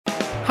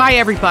Hi,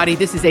 everybody.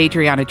 This is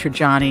Adriana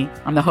Trajani.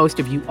 I'm the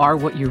host of You Are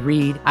What You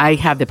Read. I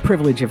have the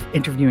privilege of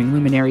interviewing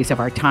luminaries of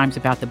our times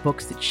about the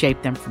books that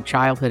shaped them from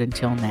childhood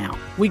until now.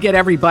 We get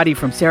everybody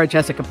from Sarah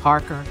Jessica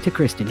Parker to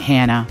Kristen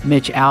Hanna,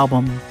 Mitch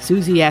Albom,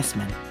 Susie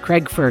Essman,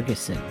 Craig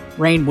Ferguson,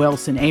 Rainn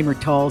Wilson, Amor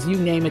Tolls, you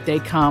name it, they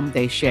come,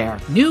 they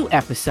share. New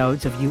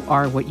episodes of You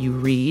Are What You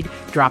Read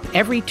drop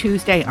every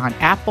Tuesday on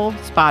Apple,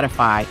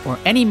 Spotify, or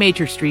any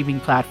major streaming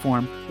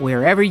platform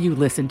wherever you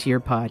listen to your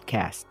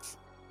podcasts.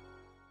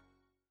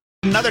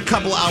 Another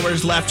couple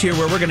hours left here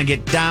where we're going to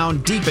get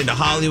down deep into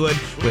Hollywood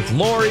with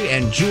Lori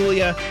and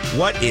Julia.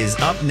 What is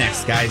up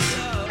next, guys?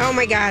 Oh,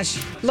 my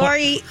gosh.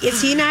 Lori, is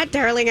he not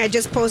darling? I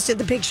just posted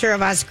the picture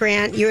of us,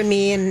 Grant, you and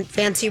me, and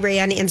Fancy Ray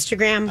on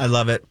Instagram. I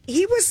love it.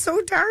 He was so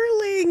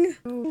darling.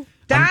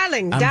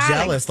 Darling, I'm darling.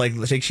 jealous.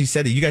 Like she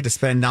said, that you got to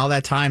spend all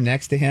that time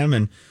next to him.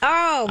 And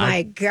oh,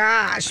 my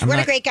gosh. What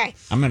a great guy.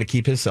 I'm going to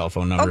keep his cell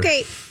phone number.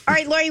 Okay. All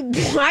right, Lori,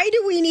 why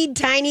do we need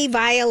tiny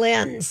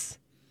violins?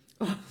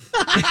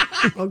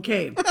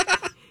 Okay.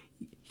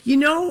 You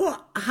know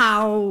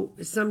how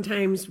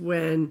sometimes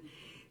when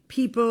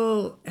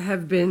people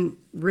have been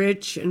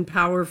rich and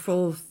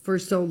powerful for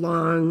so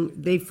long,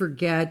 they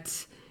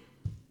forget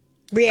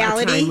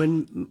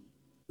reality.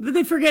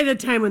 They forget a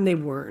time when they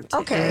weren't.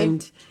 Okay.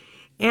 And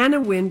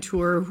Anna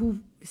Wintour, who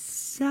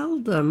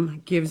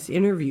seldom gives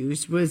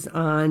interviews, was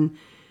on.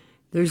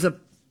 There's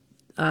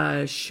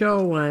a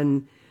show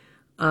on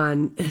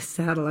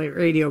satellite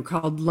radio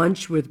called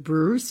Lunch with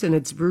Bruce, and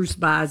it's Bruce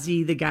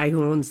Bozzi, the guy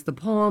who owns the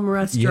Palm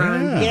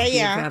restaurant.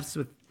 Yeah.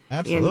 With Absolutely.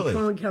 Andy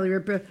Cohen, Kelly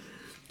Ripa.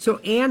 So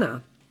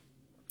Anna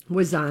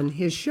was on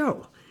his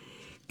show,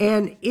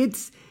 and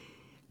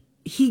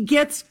he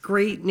gets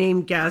great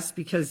name guests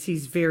because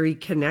he's very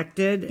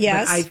connected.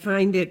 Yes. But I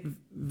find it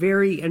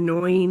very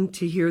annoying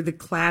to hear the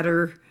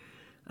clatter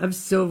of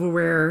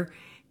silverware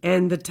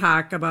and the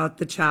talk about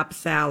the chopped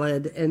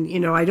salad, and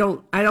I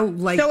don't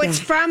like. So it's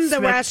from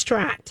the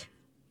restaurant.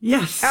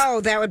 Yes.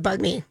 Oh, that would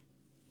bug me.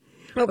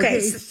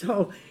 Okay.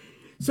 So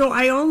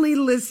I only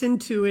listen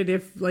to it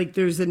if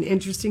there's an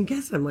interesting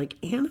guest. I'm like,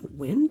 Anna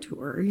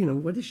Wintour,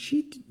 what does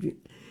she do?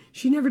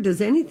 She never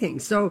does anything.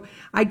 So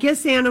I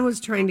guess Anna was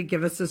trying to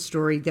give us a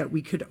story that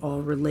we could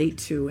all relate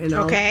to, and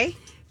I'll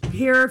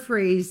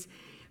paraphrase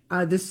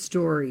the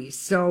story.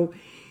 So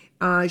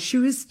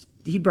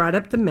he brought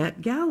up the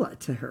Met Gala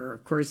to her,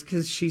 of course,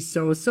 because she's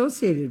so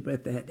associated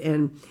with it.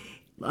 And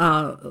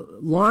a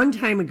long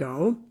time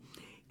ago,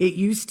 it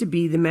used to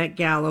be the Met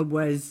Gala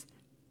was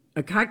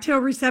a cocktail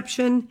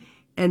reception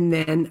and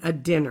then a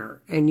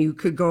dinner. And you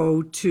could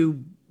go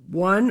to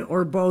one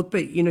or both,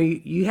 but,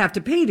 you have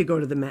to pay to go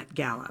to the Met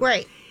Gala.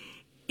 Right.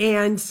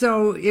 And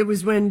so it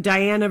was when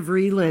Diana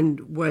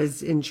Vreeland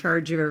was in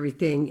charge of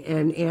everything.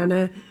 And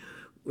Anna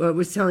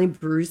was telling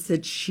Bruce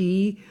that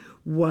she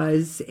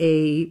was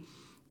a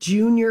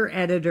junior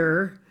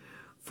editor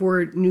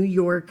for New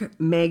York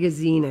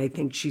Magazine, I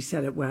think she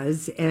said it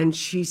was. And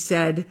she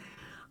said,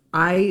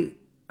 I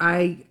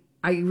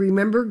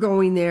remember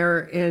going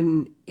there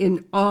in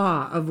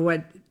awe of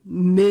what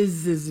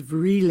Mrs.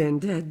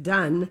 Vreeland had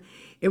done.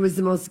 It was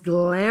the most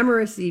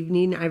glamorous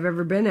evening I've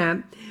ever been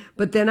at.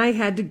 But then I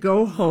had to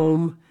go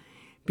home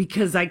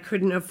because I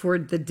couldn't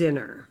afford the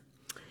dinner.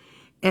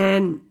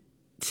 And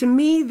to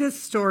me,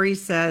 this story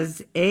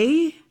says,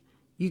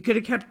 you could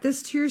have kept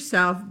this to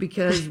yourself,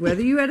 because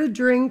whether you had a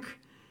drink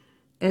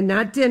and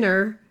not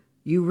dinner,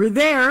 you were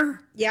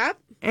there. Yep.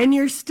 And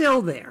you're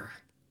still there.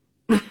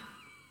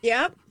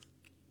 Yep.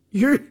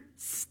 You're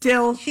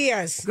still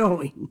Cheers.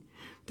 going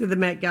to the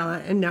Met Gala,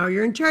 and now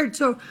you're in charge.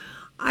 So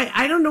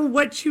I don't know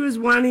what she was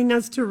wanting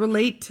us to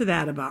relate to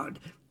that about.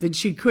 That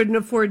she couldn't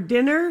afford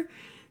dinner?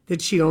 That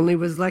she only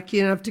was lucky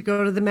enough to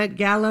go to the Met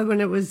Gala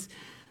when it was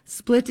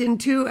split in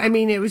two? I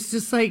mean, it was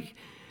just like,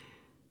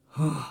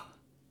 oh.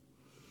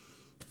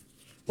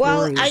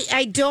 Well,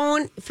 I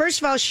don't. First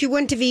of all, she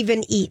wouldn't have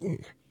even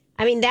eaten.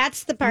 I mean,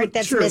 that's the part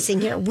that's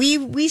missing here.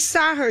 We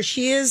saw her.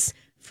 She is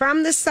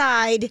from the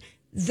side,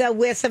 the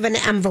width of an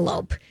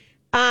envelope.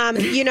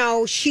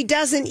 She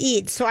doesn't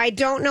eat, so I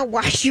don't know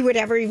why she would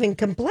ever even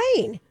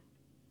complain.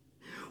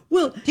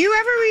 Well, do you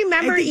ever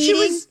remember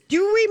eating? Do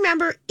you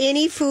remember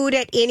any food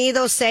at any of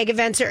those SAG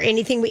events or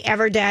anything we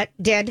ever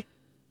did?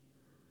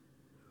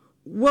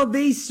 Well,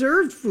 they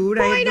served food.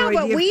 Well, I know,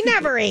 but we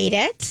never ate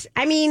it.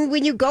 I mean,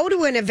 when you go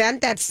to an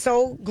event that's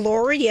so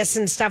glorious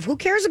and stuff, who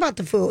cares about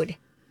the food?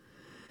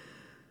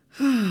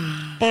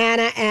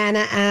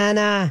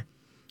 Anna.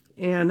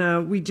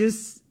 Anna, we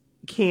just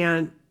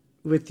can't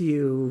with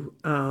you,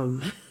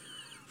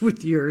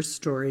 with your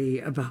story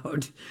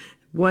about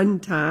one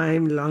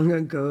time long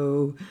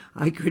ago,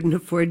 I couldn't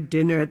afford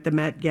dinner at the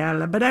Met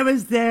Gala, but I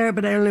was there,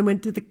 but I only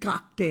went to the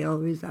cocktail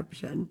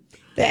reception.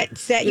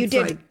 That you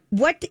did.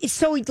 What?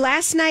 So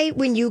last night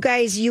when you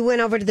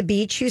went over to the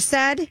beach, you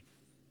said,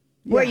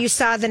 where you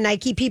saw the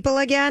Nike people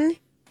again?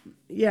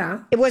 Yeah.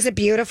 Was it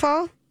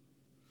beautiful?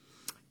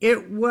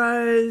 It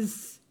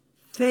was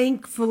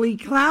thankfully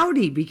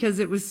cloudy because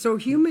it was so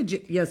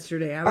humid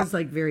yesterday. I was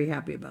very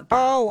happy about that.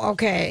 Oh,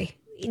 okay.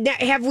 Now,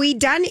 have we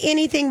done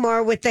anything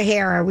more with the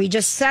hair? Are we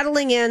just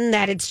settling in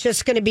that it's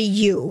just going to be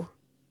you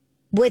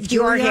with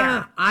your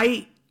hair?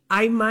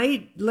 I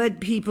might let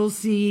people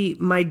see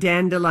my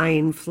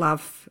dandelion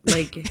fluff,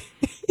 like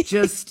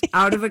just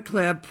out of a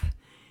clip.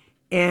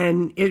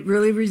 And it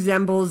really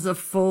resembles a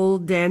full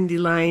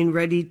dandelion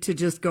ready to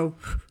just go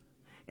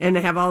and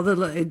have all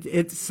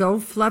it's so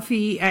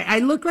fluffy. I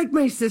look like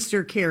my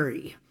sister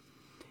Carrie.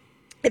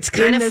 It's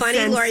kind of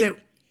funny, Lori,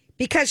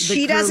 because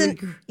she doesn't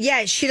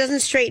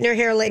straighten her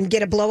hair and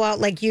get a blowout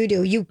like you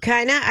do.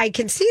 I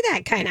can see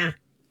that kind of.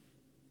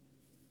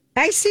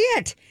 I see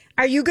it.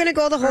 Are you going to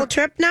go the whole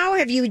trip now?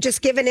 Have you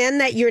just given in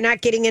that you're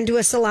not getting into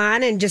a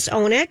salon and just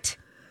own it?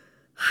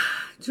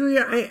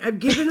 Julia, I've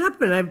given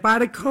up and I've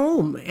bought a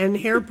comb and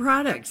hair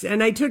products.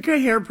 And I took a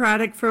hair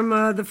product from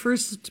the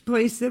first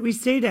place that we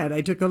stayed at.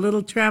 I took a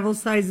little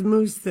travel-sized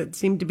mousse that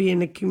seemed to be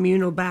in a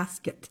communal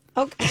basket.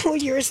 Okay, well,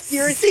 you're a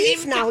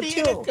thief now,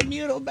 too.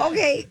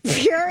 Okay,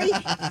 very,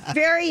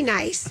 very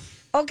nice.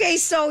 Okay,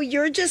 so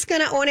you're just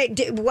going to own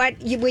it.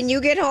 When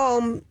you get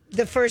home,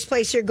 the first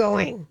place you're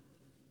going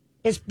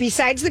is,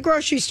 besides the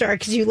grocery store,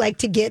 because you like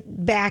to get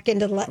back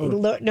into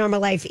normal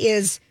life,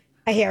 is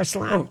a hair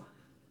salon.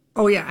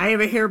 Oh, yeah. I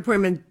have a hair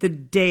appointment the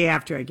day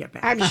after I get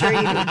back. I'm sure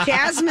you do.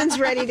 Jasmine's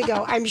ready to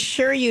go. I'm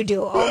sure you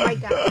do. Oh, my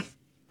God.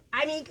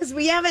 I mean, because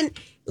we haven't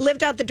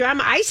lived out the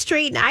drama.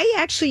 I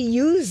actually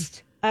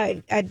used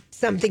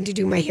something to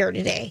do my hair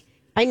today.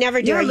 I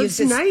never do. Yeah, it looks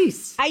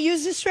nice. I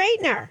used a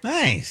straightener.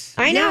 Nice.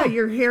 I know. Yeah,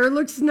 your hair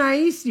looks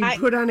nice. You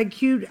put on a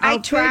cute outfit. I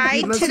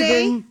tried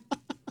today.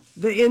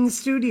 The in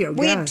studio.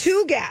 We had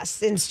 2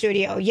 guests in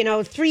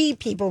studio, 3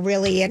 people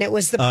really. And it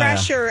was the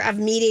pressure of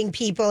meeting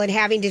people and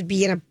having to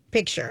be in a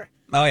picture.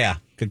 Oh, yeah.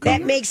 Good call.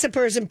 That makes a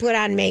person put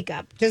on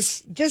makeup.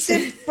 Just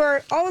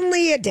for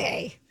only a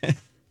day.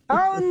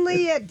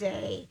 Only a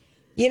day.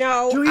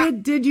 Julia,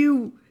 did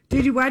you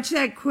watch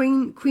that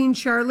Queen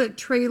Charlotte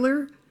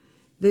trailer?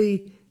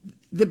 The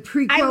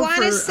prequel. I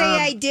want to say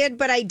I did,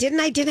 but I didn't.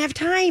 I didn't have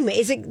time.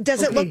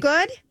 Does it look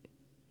good?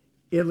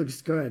 It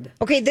looks good.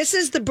 Okay, this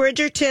is the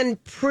Bridgerton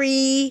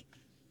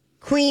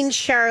pre-Queen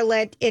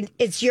Charlotte.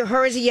 It's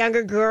her as a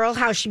younger girl,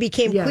 how she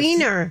became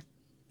queen, or?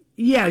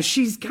 Yeah,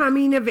 she's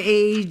coming of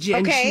age,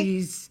 and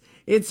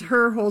it's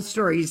her whole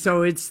story.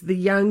 So it's the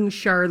young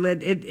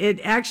Charlotte. It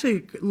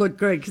actually looked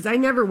good, because I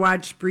never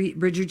watched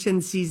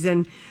Bridgerton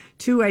season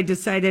 2. I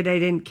decided I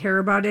didn't care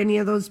about any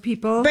of those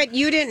people. But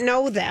you didn't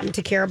know them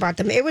to care about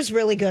them. It was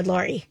really good,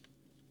 Lori.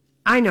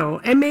 I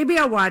know, and maybe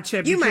I'll watch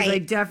it, because I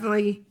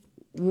definitely...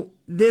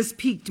 This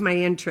piqued my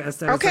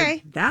interest. I was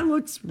like, that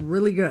looks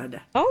really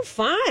good. Oh,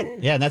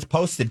 fun. Yeah, and that's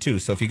posted too.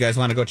 So if you guys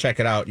want to go check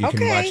it out, you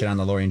can watch it on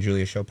the Lori and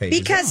Julia show page.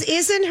 Because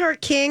isn't her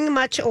king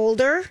much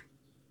older?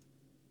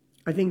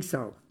 I think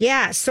so.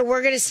 Yeah, so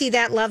we're going to see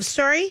that love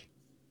story?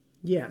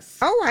 Yes.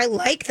 Oh, I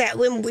like that.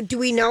 When do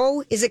we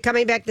know? Is it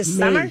coming back this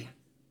summer?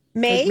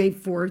 May? Like May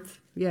 4th.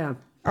 Yeah.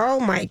 Oh,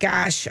 my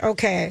gosh.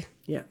 Okay.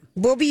 Yeah.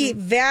 We'll be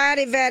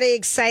very, very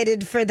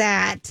excited for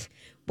that.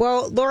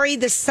 Well, Lori,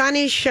 the sun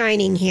is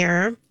shining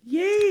here.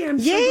 Yay, I'm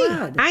so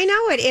glad. I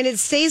know it. And it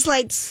stays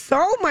like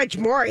so much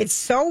more. It's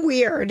so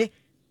weird.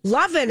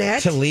 Loving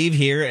it. To leave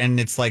here and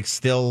it's like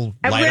still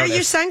and light wear out.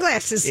 your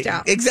sunglasses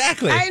still.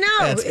 Exactly. I know.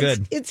 That's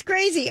good. It's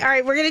crazy. All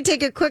right, we're going to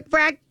take a quick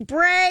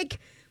break.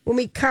 When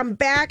we come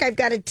back, I've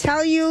got to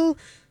tell you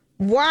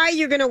why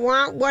you're going to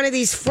want one of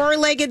these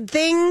 4-legged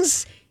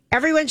things.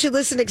 Everyone should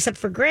listen except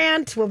for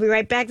Grant. We'll be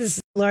right back. This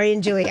is Lori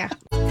and Julia.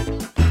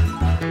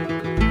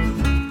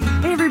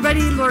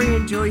 Everybody, Lori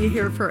and Julia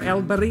here for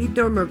El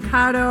Burrito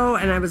Mercado,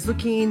 and I was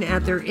looking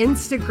at their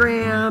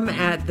Instagram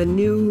at the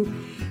new,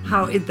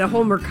 the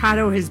whole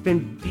Mercado has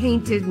been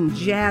painted and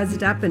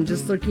jazzed up and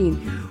just looking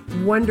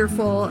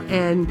wonderful.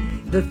 And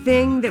the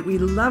thing that we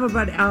love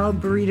about El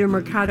Burrito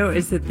Mercado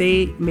is that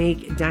they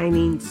make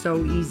dining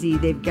so easy.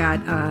 They've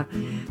got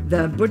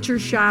the butcher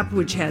shop,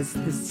 which has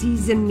the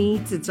seasoned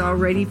meats. It's all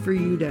ready for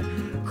you to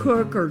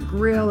cook or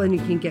grill, and you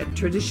can get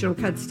traditional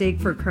cut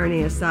steak for carne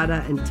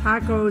asada and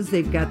tacos.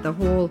 They've got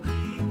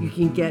you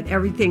can get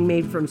everything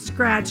made from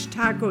scratch,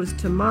 tacos,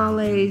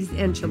 tamales,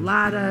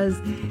 enchiladas,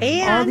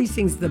 and all these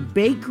things. The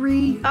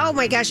bakery. Oh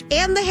my gosh.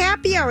 And the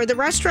happy hour. The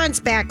restaurant's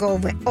back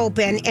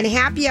open, and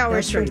happy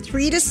hours from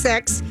 3 to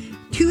 6,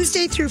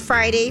 Tuesday through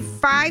Friday.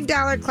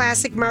 $5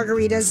 classic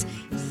margaritas,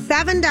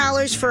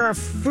 $7 for a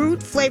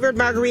fruit-flavored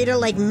margarita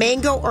like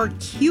mango or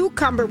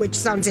cucumber, which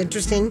sounds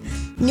interesting.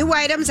 New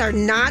items are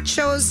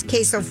nachos,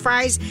 queso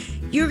fries.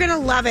 You're going to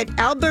love it.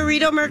 El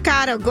Burrito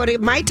Mercado. Go to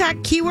my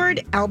talk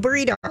keyword, El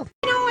Burrito.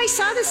 I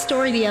saw this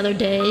story the other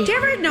day. Did you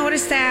ever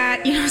notice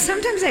that?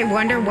 Sometimes I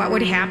wonder what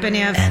would happen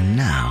if... And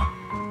now,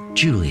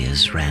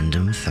 Julia's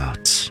random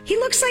thoughts. He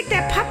looks like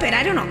that puppet.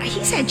 I don't know.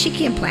 He's had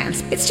cheeky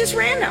implants. It's just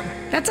random.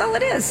 That's all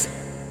it is.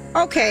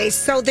 Okay,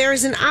 so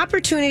there's an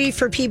opportunity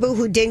for people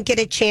who didn't get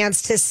a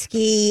chance to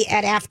ski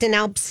at Afton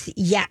Alps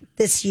yet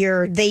this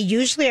year. They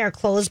usually are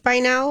closed by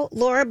now,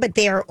 Laura, but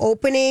they are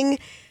opening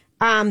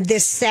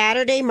this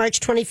Saturday, March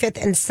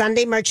 25th, and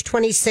Sunday, March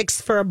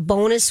 26th for a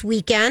bonus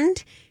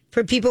weekend.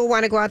 For people who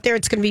want to go out there,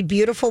 it's going to be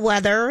beautiful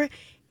weather.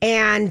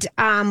 And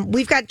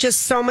we've got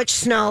just so much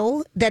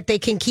snow that they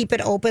can keep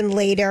it open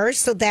later.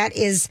 So that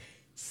is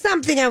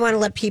something I want to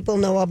let people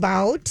know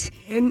about.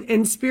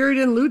 And Spirit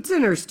and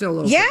Lutzen are still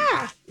open.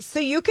 Yeah. So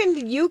you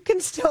can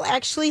still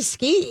actually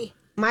ski.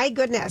 My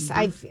goodness.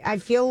 Mm-hmm. I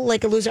feel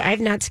like a loser. I have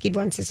not skied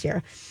once this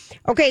year.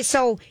 Okay,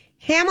 so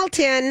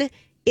Hamilton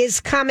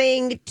is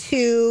coming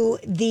to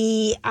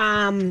the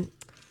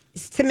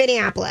to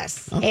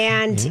Minneapolis,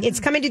 and it's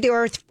coming to the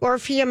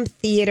Orpheum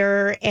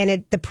Theater,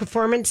 and the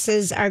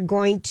performances are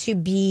going to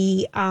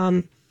be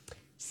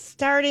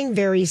starting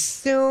very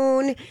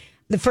soon.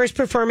 The first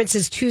performance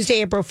is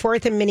Tuesday, April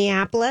 4th in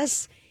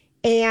Minneapolis,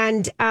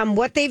 and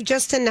what they've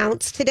just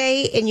announced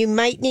today, and you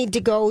might need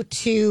to go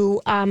to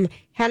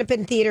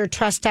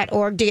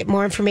hennepintheatertrust.org to get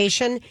more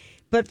information,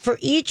 but for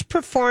each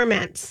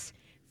performance,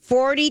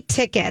 40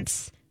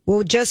 tickets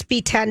will just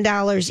be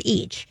 $10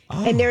 each.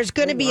 And there's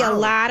going to be a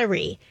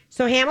lottery.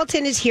 So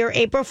Hamilton is here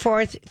April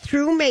 4th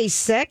through May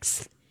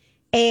 6th.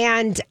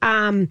 And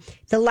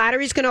the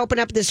lottery is going to open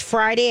up this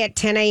Friday at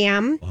 10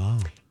 a.m. Wow.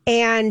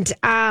 And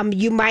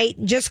you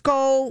might just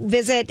go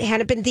visit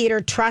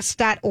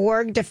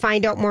hennepintheatertrust.org to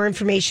find out more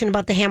information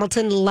about the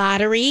Hamilton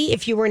lottery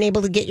if you weren't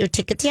able to get your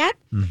tickets yet.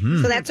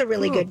 Mm-hmm. So that's a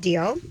really good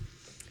deal.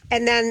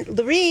 And then,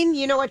 Lorene,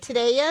 you know what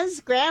today is?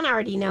 Gran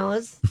already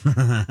knows.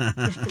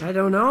 I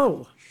don't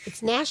know.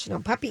 It's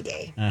National Puppy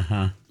Day.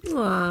 Uh-huh.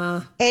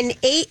 And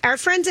our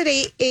friends at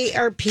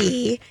ARP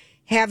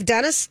have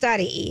done a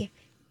study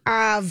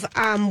of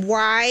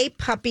why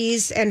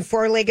puppies and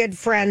four-legged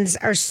friends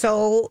are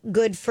so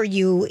good for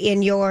you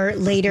in your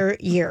later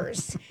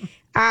years.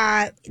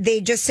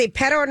 They just say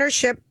pet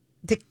ownership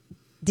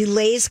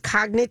delays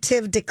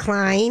cognitive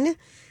decline.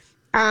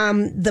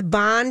 The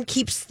bond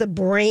keeps the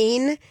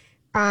brain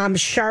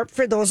sharp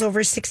for those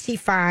over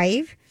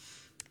 65.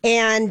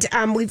 And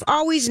we've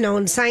always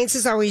known, science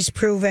has always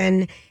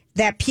proven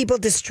that people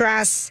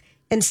distress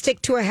and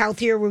stick to a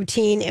healthier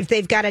routine if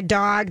they've got a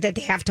dog that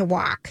they have to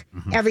walk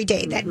every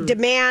day that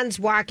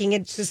demands walking.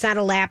 It's just not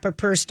a lap or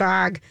purse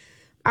dog.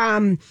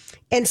 And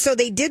so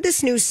they did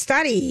this new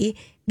study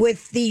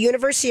with the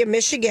University of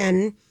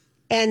Michigan,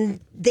 and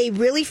they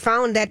really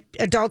found that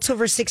adults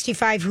over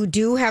 65 who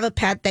do have a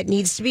pet that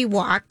needs to be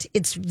walked,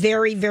 it's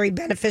very, very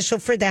beneficial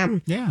for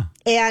them. Yeah.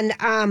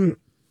 And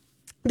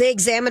they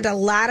examined a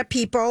lot of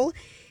people.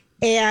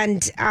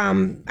 And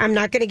I'm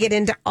not going to get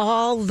into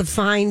all the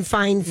fine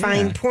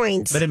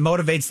points. But it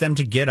motivates them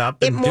to get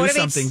up and do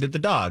something to the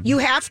dog. You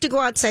have to go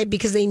outside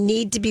because they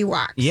need to be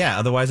walked. Yeah,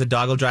 otherwise the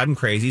dog will drive them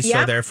crazy.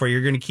 Yep. So therefore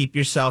you're going to keep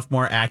yourself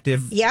more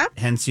active. Yep.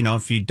 Hence,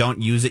 if you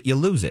don't use it, you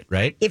lose it,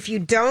 right? If you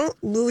don't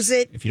lose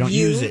it, if you don't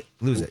use it,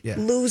 lose it. Yeah.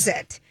 Lose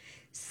it.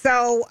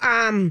 So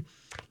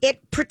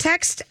it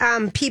protects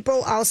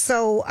people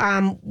also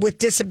with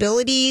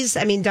disabilities.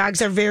 I mean,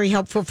 dogs are very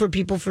helpful for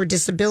people for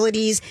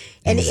disabilities.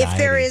 And if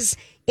there is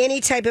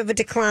any type of a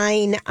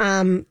decline,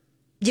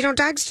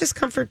 dogs just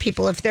comfort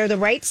people if they're the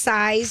right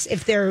size,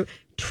 if they're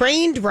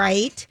trained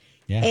right.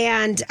 Yeah.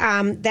 And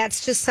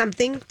that's just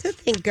something to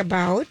think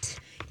about.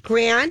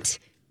 Grant,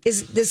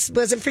 this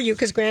wasn't for you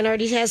because Grant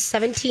already has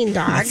 17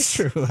 dogs. That's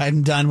true.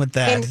 I'm done with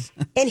that.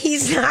 And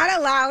he's not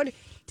allowed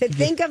to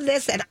think of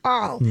this at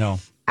all. No.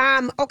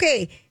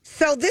 Okay,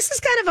 so this is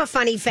kind of a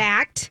funny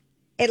fact.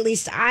 At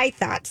least I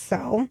thought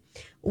so.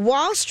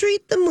 Wall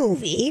Street, the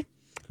movie,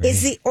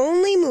 is the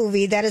only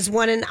movie that has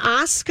won an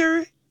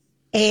Oscar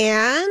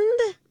and,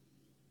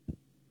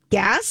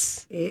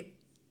 guess? A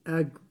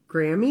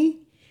Grammy?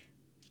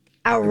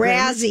 A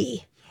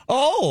Razzie.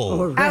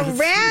 Oh. A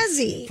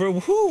Razzie. For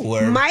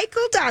who?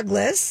 Michael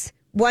Douglas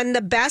won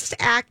the Best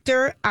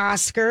Actor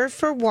Oscar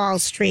for Wall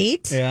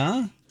Street.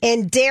 Yeah.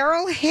 And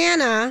Daryl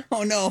Hannah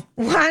won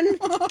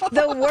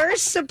the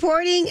Worst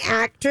Supporting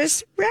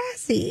Actress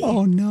Razzie.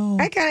 Oh, no.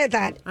 I kind of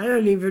thought. I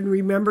don't even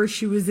remember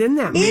she was in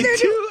that movie. Either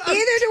do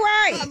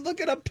I. I'm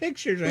looking up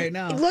pictures right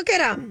now. Look at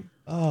them.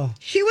 Oh.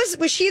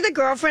 Was she the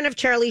girlfriend of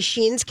Charlie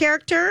Sheen's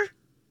character?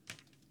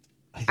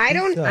 I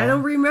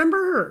don't remember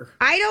her.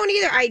 I don't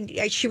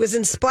either. She was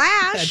in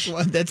Splash.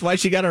 That's why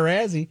she got a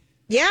Razzie.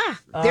 Yeah.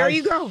 There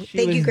you go.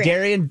 Thank you, Grant.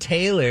 Darian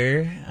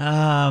Taylor.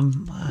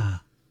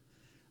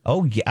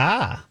 Oh,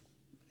 yeah.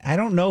 I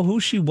don't know who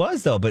she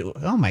was, though, but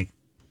oh, my.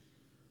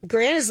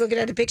 Grant is looking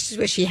at the pictures.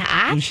 Was she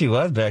hot? She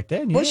was back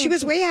then. Yeah. Well, she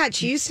was way hot.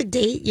 She used to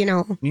date,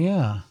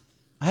 Yeah.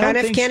 John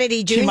F.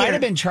 Kennedy Jr. She might have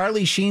been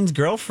Charlie Sheen's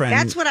girlfriend.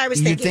 That's what I was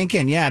You're thinking.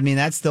 thinking, yeah. I mean,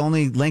 that's the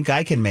only link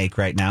I can make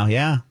right now.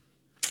 Yeah.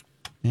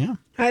 Yeah.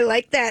 I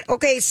like that.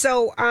 Okay,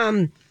 so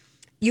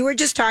you were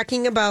just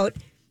talking about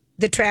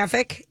the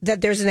traffic, that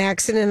there's an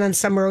accident on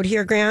some road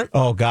here, Grant.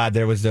 Oh, God,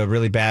 there was a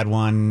really bad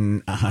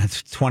one.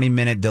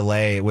 20-minute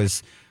delay. It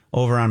was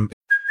over on...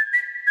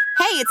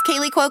 Hey, it's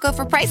Kaylee Cuoco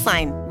for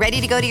Priceline.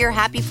 Ready to go to your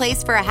happy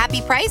place for a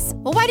happy price?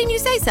 Well, why didn't you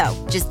say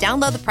so? Just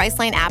download the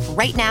Priceline app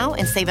right now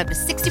and save up to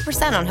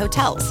 60% on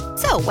hotels.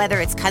 So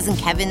whether it's Cousin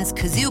Kevin's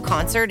Kazoo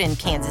Concert in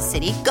Kansas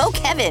City, go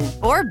Kevin,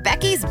 or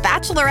Becky's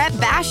Bachelorette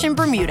Bash in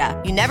Bermuda,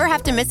 you never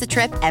have to miss a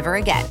trip ever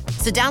again.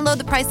 So download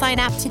the Priceline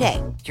app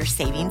today. Your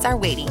savings are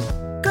waiting.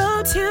 Go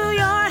Go to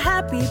your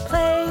happy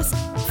place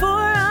for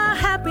a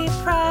happy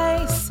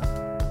price.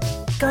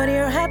 Go to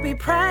your happy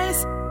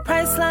price,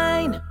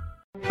 Priceline.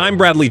 I'm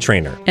Bradley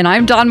Trainer. And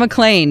I'm Don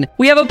McClain.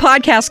 We have a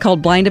podcast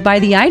called Blinded by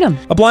the Item.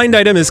 A blind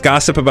item is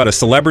gossip about a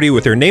celebrity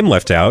with their name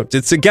left out.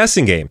 It's a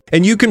guessing game,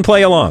 and you can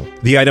play along.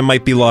 The item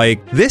might be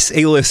like, this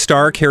A-list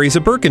star carries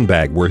a Birkin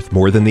bag worth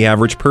more than the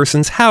average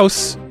person's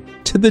house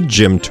to the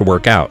gym to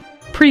work out.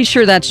 Pretty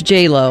sure that's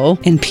J-Lo.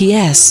 And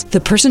P.S.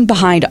 the person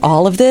behind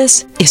all of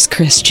this is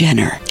Kris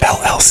Jenner,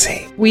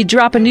 LLC. We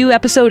drop a new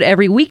episode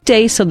every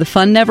weekday so the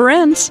fun never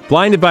ends.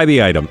 Blinded by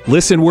the Item.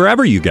 Listen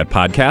wherever you get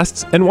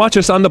podcasts and watch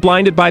us on the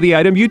Blinded by the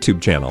Item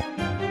YouTube channel.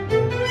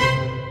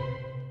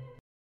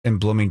 In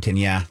Bloomington,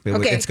 yeah.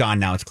 It's gone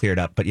now. It's cleared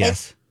up, but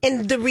yes.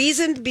 And the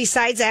reason,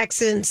 besides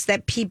accidents,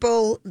 that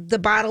the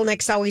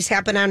bottlenecks always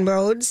happen on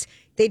roads,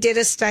 they did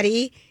a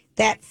study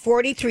that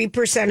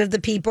 43% of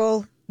the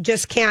people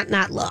just can't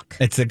not look.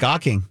 It's the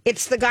gawking.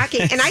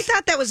 And I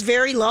thought that was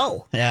very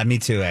low. Yeah, me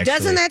too, actually.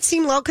 Doesn't that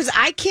seem low? Because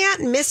I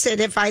can't miss it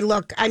if I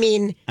look. I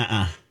mean...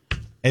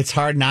 It's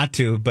hard not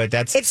to, but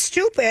it's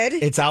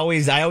stupid. I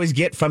always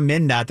get from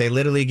MnDOT, they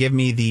literally give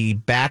me the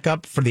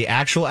backup for the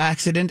actual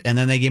accident, and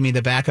then they give me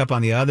the backup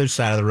on the other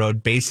side of the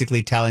road,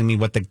 basically telling me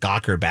what the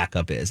gawker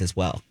backup is as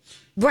well.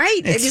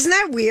 Right. Isn't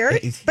that weird?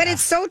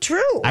 It's so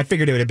true. I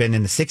figured it would have been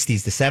in the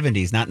 60s, the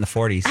 70s, not in the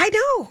 40s. I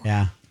know.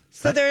 Yeah.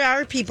 So there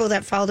are people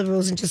that follow the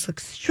rules and just look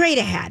straight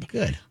ahead.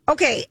 Good.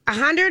 Okay,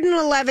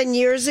 111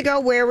 years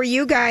ago, where were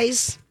you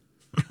guys?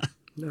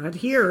 Not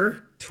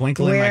here.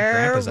 Twinkle in my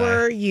grandpa's eye. Where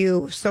were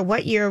you? So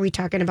what year are we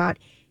talking about?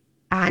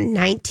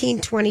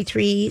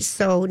 1923,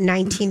 so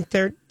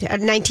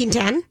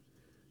 1910?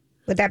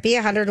 Would that be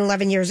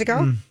 111 years ago?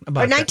 Or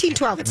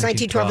 1912. It's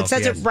 1912. It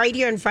says it right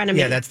here in front of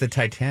me. Yeah, that's the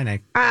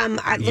Titanic.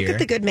 Look at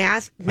the good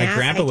math. My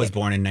grandpa was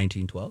born in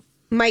 1912.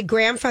 My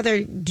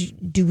grandfather,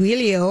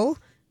 Duilio,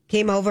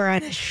 came over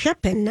on a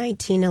ship in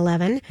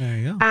 1911. There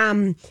you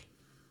go.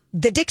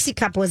 The Dixie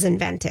Cup was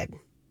invented.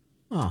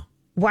 Oh.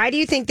 Why do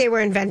you think they were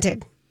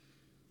invented?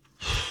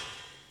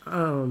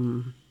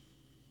 For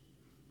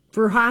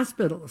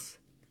hospitals.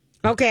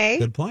 Okay.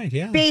 Good point,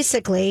 yeah.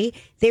 Basically,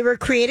 they were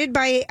created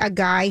by a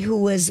guy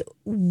who was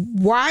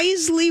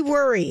wisely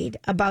worried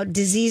about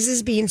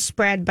diseases being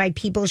spread by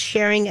people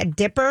sharing a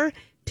dipper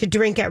to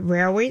drink at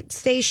railway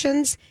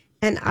stations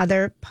and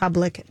other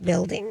public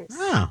buildings.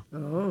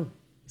 Oh.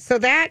 So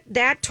that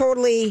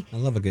totally... I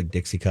love a good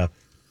Dixie cup.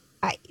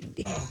 I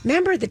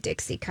remember the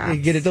Dixie cup. You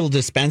get a little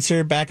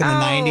dispenser back in the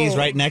 90s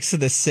right next to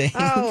the sink.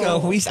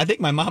 I think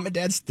my mom and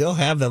dad still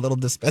have that little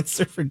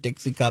dispenser for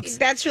Dixie cups.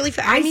 That's really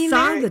fun. I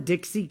saw the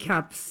Dixie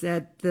cups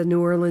at the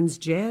New Orleans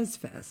Jazz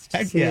Fest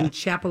in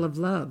Chapel of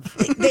Love.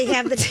 They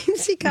have the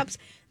Dixie cups.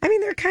 I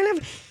mean,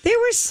 they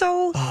were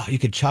so... Oh, you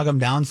could chug them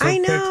down so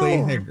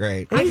quickly. They're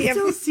great. I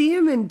still see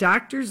them in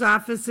doctor's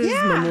offices,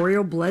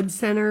 Memorial Blood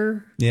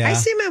Center. Yeah. I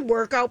see them at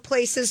workout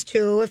places,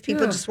 too, if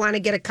people just want to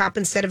get a cup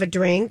instead of a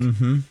drink.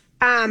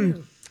 Mm-hmm.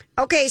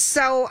 Okay,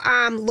 so,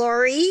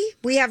 Lori,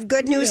 we have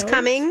good news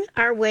coming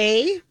our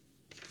way.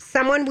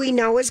 Someone we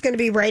know is going to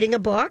be writing a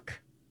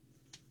book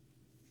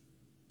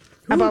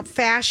about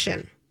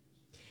fashion.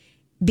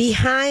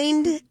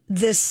 Behind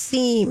the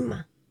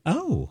Seam.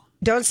 Oh.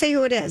 Don't say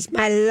who it is.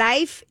 My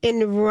Life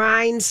in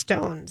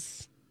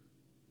Rhinestones.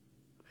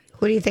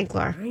 Who do you think,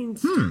 Laura?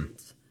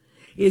 Rhinestones.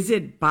 Is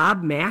it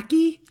Bob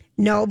Mackie?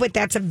 No, but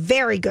that's a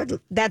very good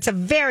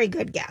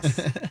guess.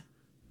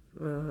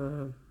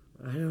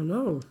 I don't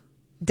know.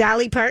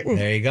 Dolly Parton.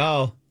 There you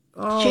go.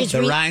 Oh, she's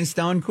the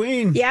Rhinestone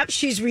Queen. Yep,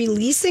 she's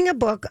releasing a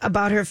book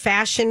about her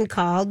fashion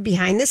called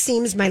Behind the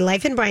Seams, My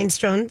Life in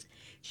Rhinestones.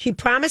 She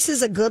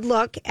promises a good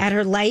look at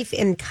her life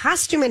in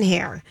costume and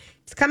hair.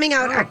 It's coming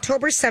out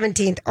October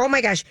 17th. Oh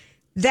my gosh.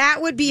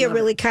 That would be a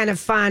really kind of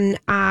fun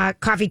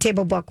coffee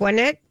table book,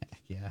 wouldn't it?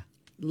 Yeah.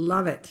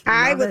 Love it.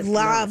 I would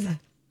love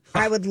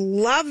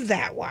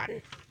that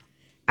one.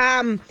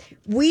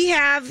 We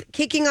have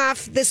kicking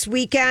off this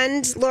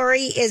weekend,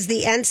 Lori, is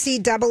the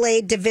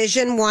NCAA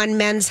Division I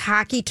men's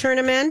hockey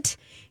tournament,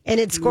 and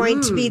it's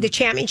going to be the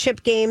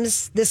championship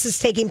games. This is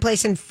taking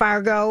place in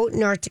Fargo,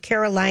 North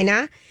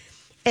Carolina.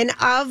 And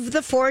of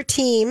the 4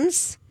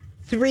 teams,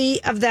 3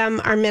 of them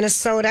are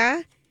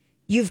Minnesota.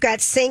 You've got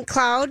St.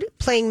 Cloud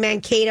playing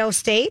Mankato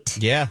State.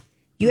 Yeah.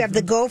 You have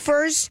the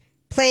Gophers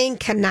playing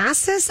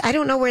Canassus. I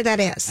don't know where that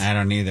is. I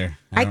don't either.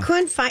 I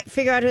couldn't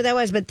figure out who that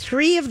was, but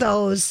 3 of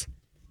those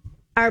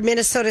are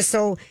Minnesota.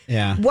 So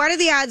what are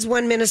the odds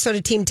one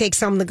Minnesota team takes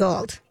home the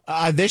gold?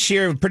 This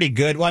year, pretty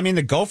good. Well, I mean,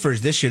 the Gophers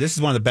this year, this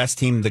is one of the best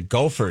teams, the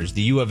Gophers,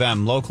 the U of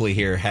M locally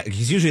here.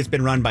 Usually it's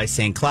been run by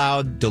St.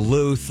 Cloud,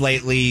 Duluth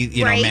lately,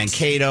 you know,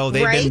 Mankato.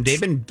 They've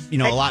been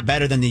a lot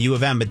better than the U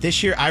of M. But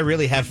this year, I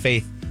really have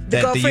faith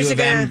that the U of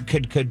M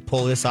could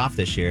pull this off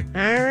this year.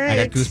 All right. I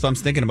got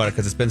goosebumps thinking about it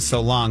because it's been so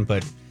long,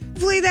 but...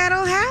 Hopefully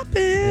that'll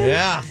happen.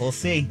 Yeah, we'll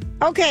see.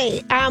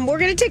 Okay, we're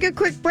going to take a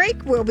quick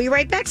break. We'll be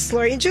right back. It's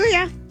Lori and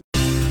Julia.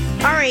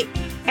 All right,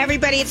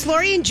 everybody, it's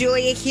Lori and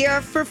Julia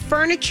here for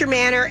Furniture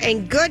Manor,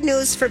 and good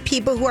news for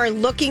people who are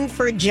looking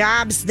for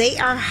jobs. They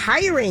are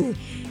hiring.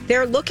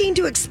 They're looking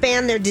to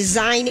expand their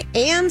design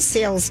and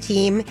sales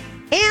team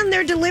and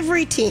their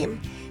delivery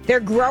team. They're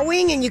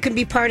growing, and you can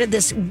be part of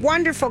this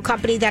wonderful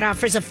company that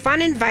offers a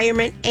fun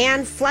environment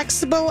and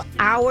flexible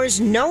hours,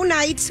 no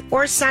nights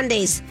or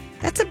Sundays.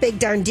 That's a big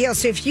darn deal.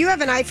 So if you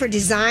have an eye for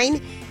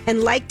design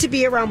and like to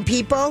be around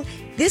people,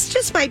 this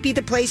just might be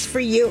the place for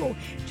you.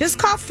 Just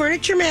call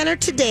Furniture Manor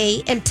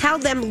today and tell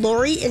them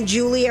Lori and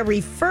Julia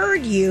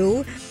referred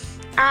you.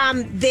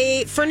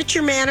 The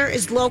Furniture Manor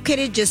is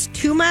located just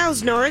 2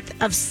 miles north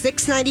of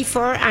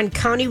 694 on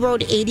County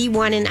Road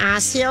 81 in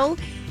Osseo,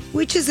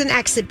 which is an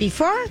exit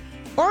before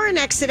or an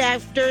exit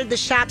after the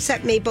shops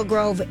at Maple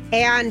Grove.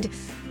 And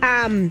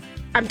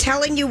I'm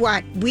telling you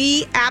what,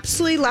 we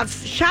absolutely love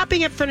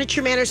shopping at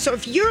Furniture Manor. So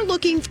if you're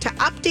looking to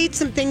update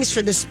some things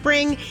for the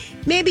spring,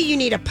 maybe you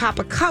need a pop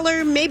of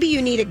color, maybe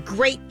you need a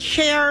great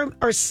chair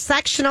or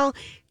sectional,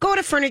 go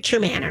to Furniture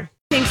Manor.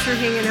 Thanks for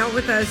hanging out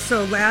with us.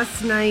 So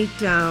last night,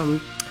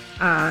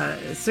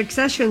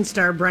 Succession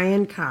star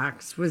Brian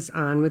Cox was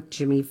on with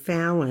Jimmy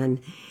Fallon.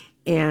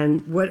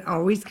 And what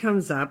always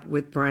comes up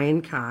with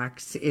Brian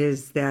Cox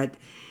is that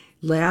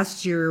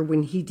last year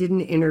when he did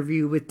an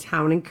interview with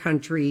Town and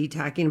Country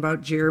talking about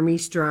Jeremy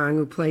Strong,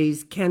 who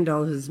plays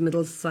Kendall, his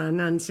middle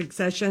son on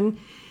Succession,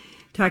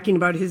 talking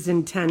about his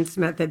intense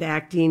method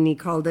acting, he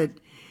called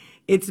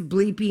it's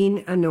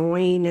bleeping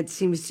annoying. It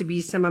seems to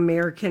be some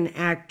American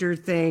actor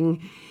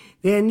thing.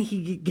 Then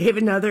he gave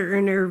another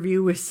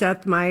interview with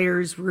Seth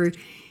Meyers where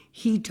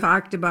he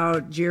talked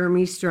about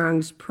Jeremy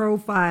Strong's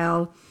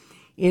profile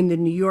in the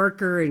New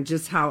Yorker and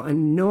just how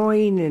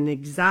annoying and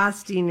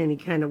exhausting, and he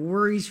kind of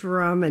worries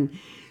for him. And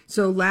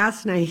so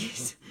last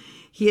night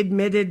he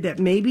admitted that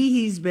maybe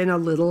he's been a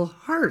little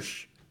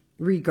harsh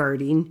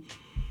regarding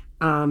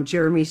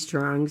Jeremy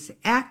Strong's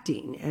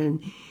acting.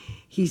 And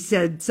he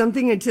said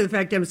something to the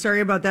fact, I'm sorry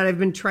about that. I've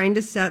been trying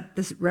to set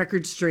this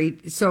record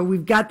straight. So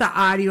we've got the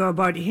audio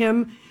about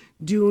him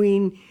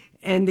doing,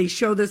 and they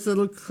show this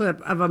little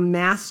clip of a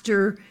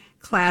master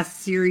class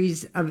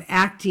series of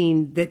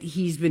acting that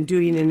he's been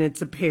doing, and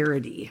it's a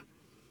parody.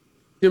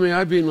 Jimmy,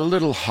 I've been a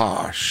little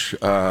harsh.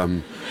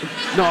 No,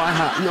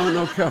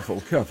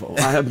 careful.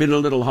 I have been a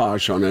little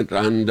harsh on it,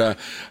 and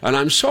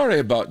I'm sorry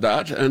about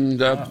that.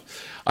 And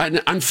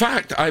in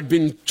fact, I've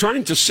been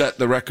trying to set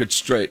the record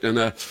straight in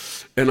a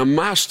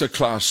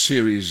masterclass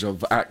series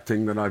of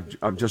acting that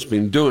I've just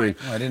been doing.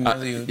 Oh, I didn't know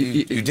that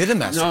you did a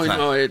masterclass.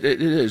 No, it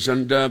is,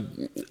 and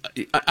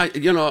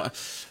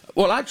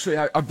well, actually,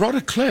 I brought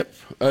a clip.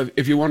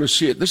 If you want to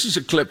see it, this is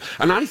a clip,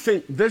 and I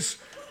think this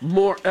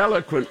more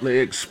eloquently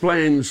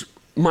explains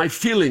my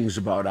feelings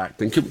about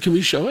acting. Can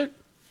we show it?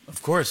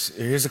 Of course.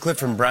 Here's a clip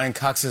from Brian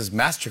Cox's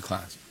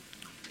masterclass.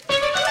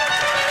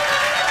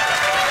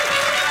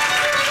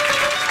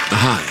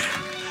 Hi,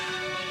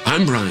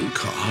 I'm Brian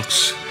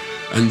Cox,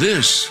 and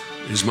this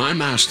is my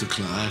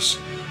masterclass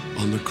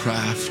on the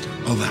craft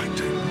of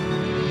acting.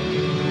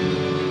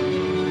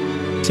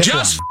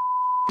 Just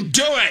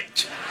do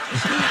it!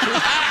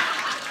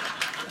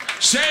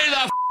 Say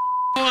the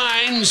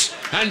lines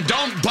and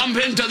don't bump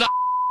into the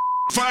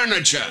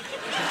furniture.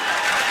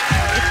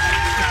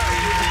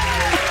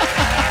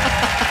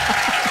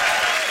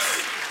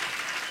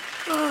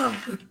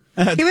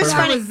 He was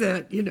funny. Was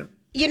it,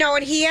 You know,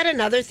 and he had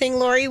another thing,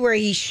 Lori, where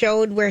he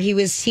showed where he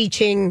was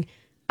teaching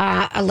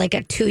like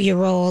a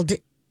 2-year-old,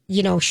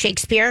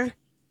 Shakespeare.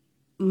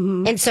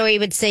 Mm-hmm. And so he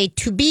would say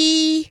to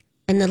be,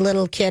 and the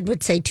little kid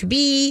would say to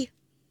be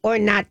or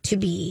not to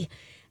be.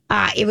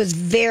 It was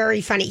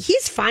very funny.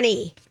 He's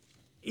funny.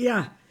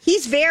 Yeah.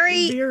 He's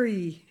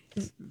very...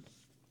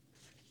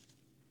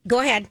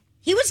 Go ahead.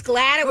 He was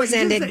glad it was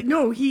ended.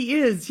 No, he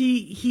is.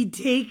 He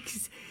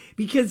takes...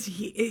 Because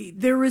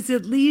there was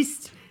at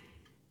least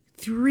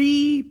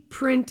 3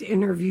 print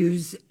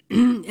interviews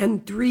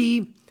and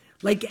 3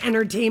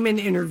 entertainment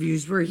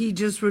interviews where he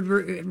just would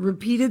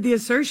repeated the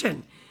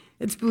assertion.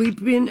 It's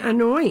been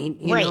annoying,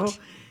 you know.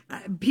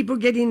 People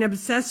getting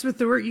obsessed with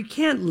the word. You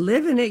can't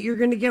live in it. You're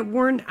going to get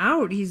worn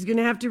out. He's going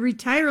to have to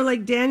retire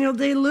like Daniel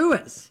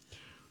Day-Lewis.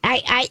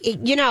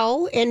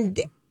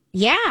 And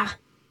yeah,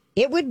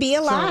 it would be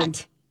a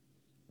lot.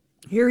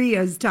 Here he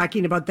is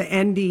talking about the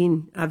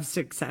ending of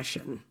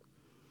Succession.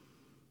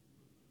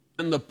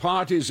 And the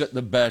parties at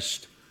the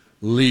best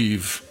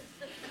leave.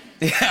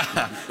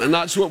 Yeah. And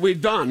that's what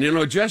we've done.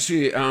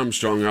 Jesse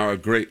Armstrong, our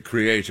great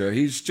creator,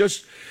 he's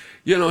just,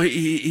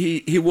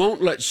 he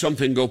won't let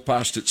something go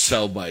past its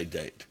sell-by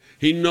date.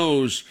 He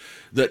knows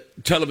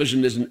that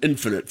television isn't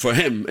infinite. For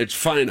him, it's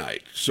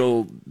finite.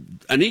 So,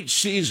 and each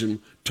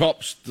season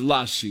tops the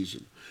last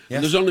season. Yes.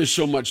 And there's only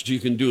so much you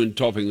can do in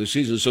topping the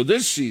season. So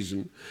this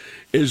season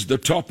is the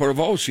topper of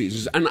all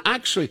seasons. And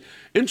actually,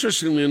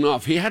 interestingly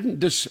enough, he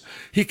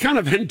kind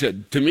of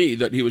hinted to me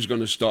that he was going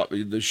to stop,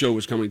 the show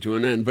was coming to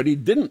an end, but he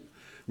didn't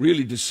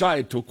really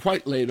decide till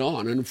quite late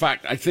on. And in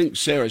fact, I think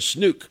Sarah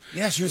Snook...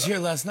 Yeah, she was here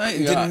last night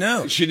and didn't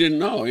know. She didn't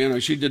know.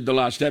 She did the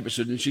last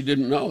episode and she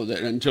didn't know that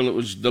until it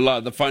was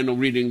the final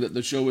reading that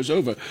the show was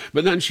over.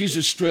 But then she's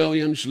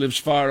Australian, she lives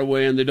far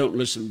away, and they don't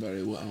listen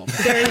very well.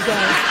 There you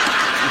go.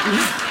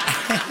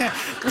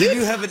 Did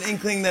you have an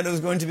inkling that it was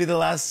going to be the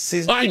last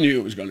season? I knew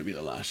it was going to be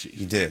the last season.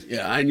 You did?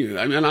 Yeah, I knew.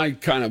 I mean, I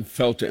kind of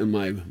felt it in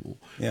my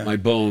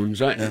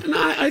bones. And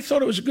I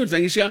thought it was a good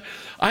thing. You see,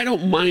 I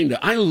don't mind it.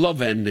 I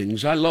love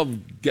endings. I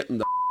love getting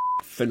the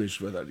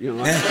finished with it. You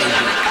know.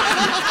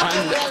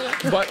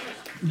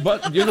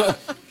 But you know,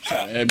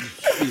 sorry,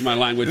 excuse my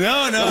language. No,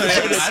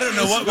 I don't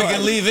know what we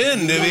can leave in,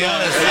 to be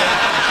honest.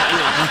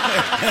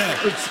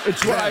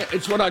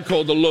 It's what I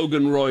call the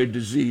Logan Roy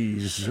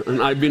disease,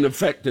 and I've been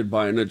affected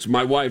by it. And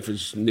my wife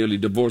is nearly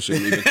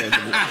divorcing me because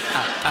of it.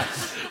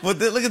 Well,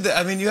 look at that.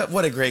 I mean, you have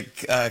what a great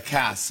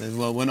cast as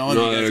well. When all you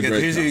guys get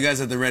here's you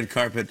guys at the red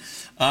carpet.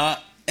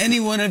 Any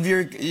one of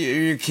your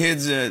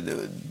kids,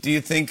 do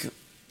you think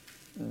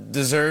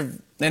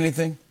deserve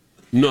anything?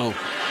 No.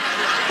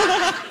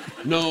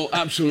 No,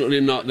 absolutely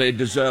not. They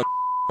deserve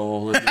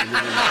all.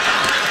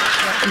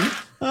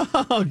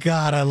 Oh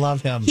God, I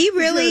love him. He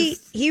really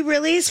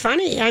is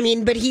funny. I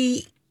mean, but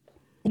you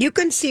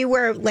can see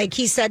where, like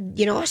he said,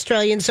 you know,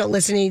 Australians don't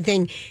listen to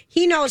anything.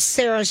 He knows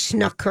Sarah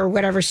Snook or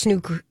whatever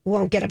Snook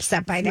won't get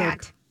upset by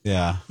that.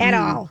 Yeah. At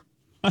all.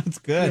 That's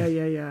good.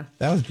 Yeah.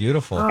 That was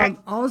beautiful.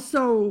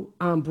 Also,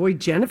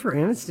 Jennifer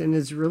Aniston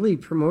is really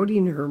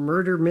promoting her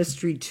murder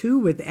mystery 2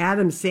 with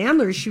Adam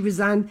Sandler. She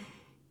was on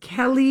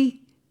Kelly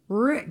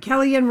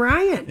and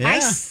Ryan. Yeah. I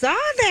saw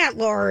that,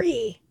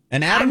 Lori.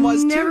 And Adam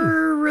was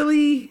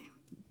too.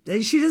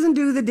 She doesn't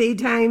do the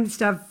daytime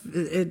stuff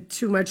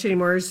too much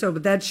anymore.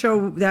 But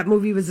that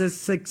movie was a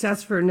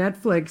success for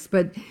Netflix.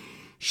 But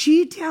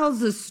she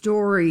tells a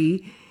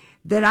story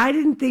that I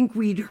didn't think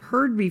we'd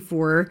heard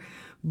before.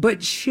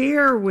 But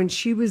Cher, when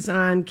she was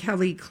on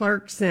Kelly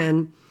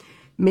Clarkson,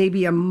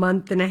 maybe a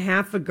month and a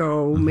half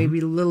ago,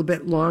 maybe a little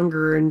bit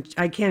longer, and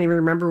I can't even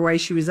remember why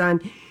she was on,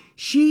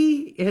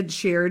 she had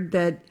shared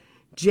that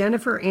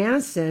Jennifer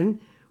Aniston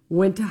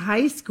went to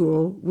high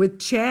school with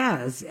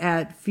Chaz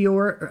at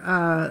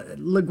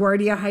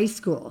LaGuardia High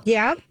School.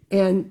 Yeah.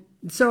 And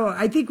so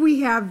I think we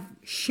have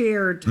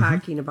Cher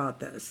talking about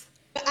this.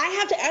 I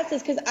have to ask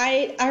this because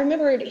I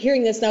remember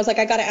hearing this and I was like,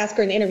 I got to ask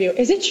her in the interview.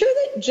 Is it true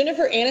that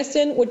Jennifer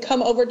Aniston would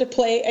come over to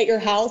play at your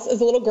house as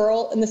a little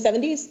girl in the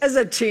 70s? As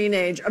a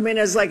teenager,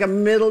 as like a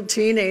middle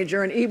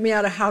teenager, and eat me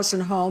out of house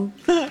and home.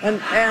 And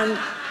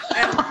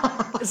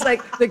it's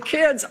like the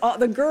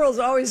girls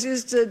always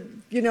used to,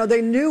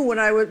 they knew when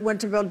I went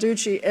to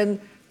Balducci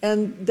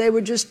and they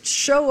would just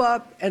show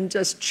up and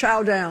just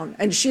chow down.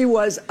 And she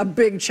was a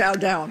big chow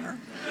downer.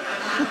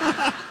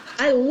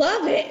 I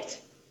love it.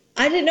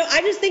 I didn't know.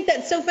 I just think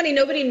that's so funny.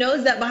 Nobody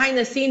knows that behind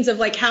the scenes of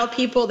like how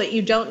people that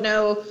you don't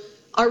know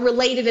are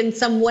related in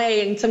some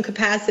way, in some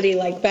capacity,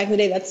 like back in the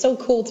day. That's so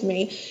cool to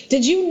me.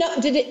 Did you know?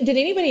 Did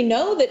anybody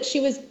know that she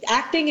was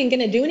acting and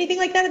going to do anything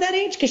like that at that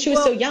age? Because she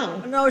was so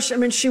young. No,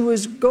 she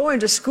was going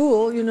to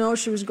school.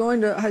 She was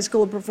going to High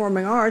School of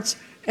Performing Arts,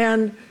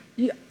 and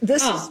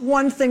this is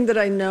one thing that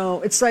I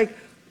know. It's like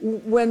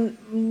when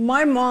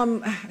my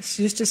mom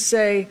used to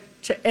say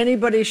to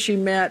anybody she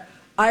met,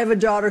 "I have a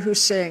daughter who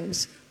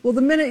sings." Well,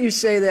 the minute you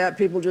say that,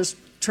 people just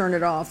turn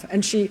it off.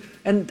 And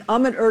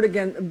Ahmet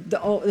Erdogan,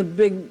 the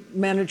big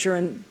manager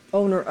and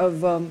owner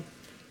of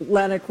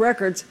Atlantic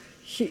Records,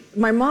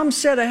 my mom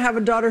said, "I have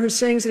a daughter who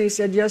sings," and he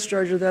said, "Yes,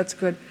 Georgia, that's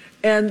good."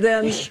 And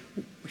then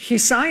he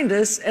signed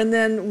us, and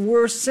then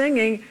we're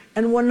singing,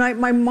 and one night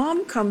my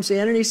mom comes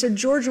in, and he said,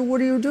 "Georgia, what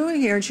are you doing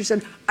here?" And she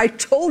said, "I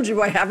told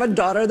you I have a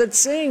daughter that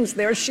sings.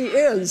 There she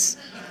is."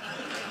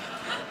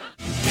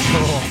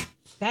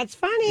 That's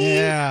funny.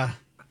 Yeah.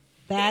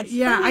 That's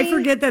funny. I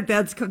forget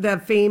that's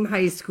that Fame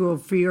High School,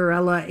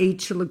 Fiorella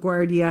H.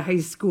 LaGuardia High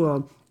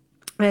School.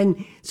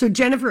 And so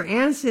Jennifer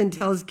Aniston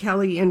tells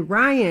Kelly and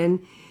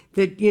Ryan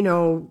that,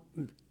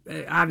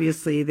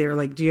 obviously they're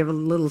like, "Do you have a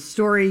little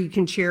story you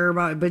can share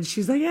about it?" But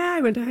she's like, "Yeah,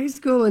 I went to high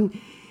school and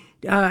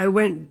I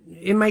went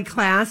in my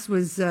class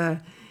was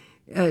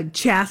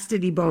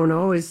Chastity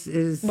Bono, is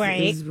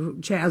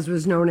Chaz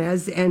was known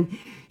as." And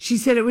she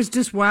said it was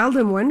just wild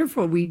and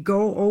wonderful. We'd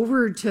go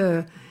over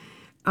to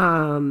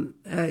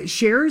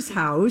Cher's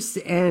house,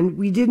 and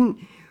we didn't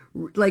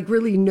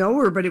really know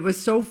her, but it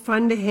was so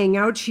fun to hang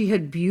out. She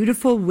had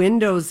beautiful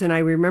windows, and I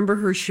remember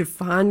her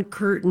chiffon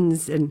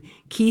curtains, and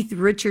Keith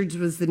Richards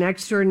was the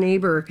next door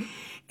neighbor,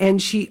 and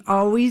she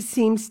always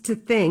seems to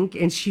think,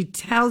 and she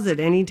tells it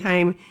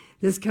anytime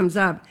this comes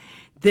up,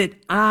 that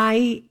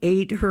I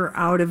ate her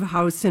out of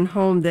house and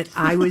home, that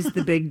I was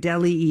the big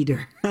deli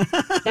eater.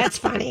 That's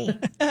funny.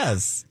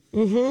 Yes.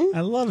 Mm-hmm.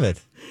 I love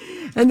it.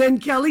 And then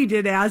Kelly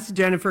did ask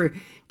Jennifer,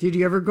 "Did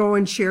you ever go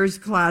in Cher's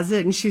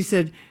closet?" And she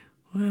said,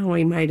 "Well,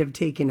 we might have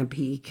taken a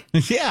peek."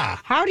 Yeah.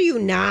 How do you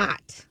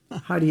not?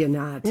 How do you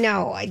not?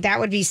 No, that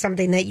would be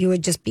something that you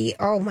would just be,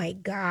 oh my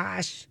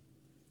gosh.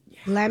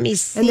 Let me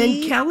see. And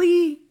then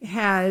Kelly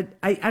had,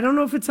 I don't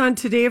know if it's on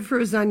today or if it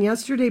was on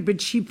yesterday, but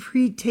she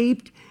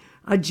pre-taped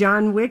a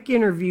John Wick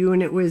interview,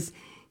 and it was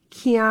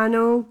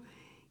Keanu,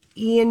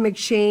 Ian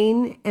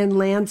McShane, and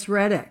Lance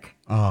Reddick.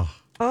 Oh.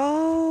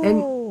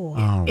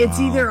 And it's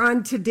either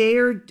on today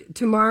or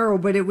tomorrow,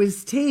 but it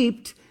was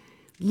taped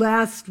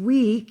last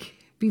week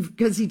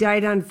because he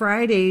died on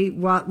Friday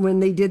when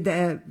they did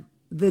the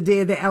the day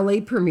of the LA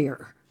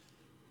premiere.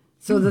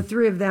 So the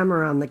three of them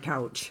are on the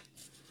couch.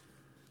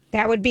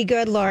 That would be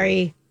good,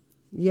 Lori.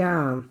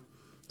 Yeah.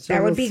 So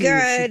that would be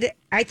good.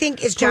 I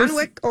think, is John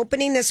Wick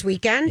opening this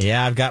weekend?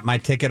 Yeah, I've got my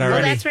ticket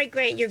already. Oh, that's right,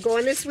 Grant. You're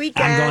going this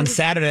weekend. I'm going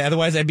Saturday.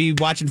 Otherwise, I'd be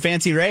watching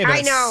Fancy Ray. But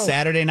I know.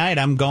 Saturday night,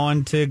 I'm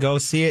going to go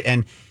see it.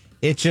 And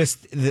it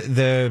just,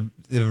 the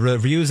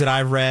reviews that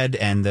I've read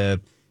and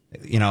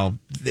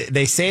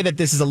they say that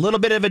this is a little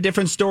bit of a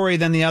different story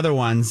than the other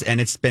ones, and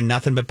it's been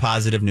nothing but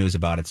positive news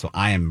about it. So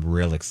I am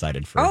real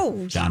excited for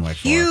John Wick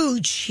 4.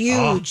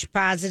 Huge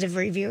positive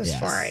reviews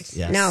for it.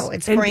 Yes. No,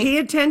 it's and great. Pay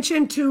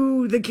attention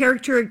to the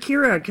character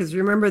Akira, because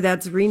remember,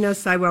 that's Rina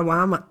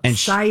Sawayama.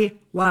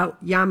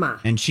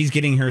 And she's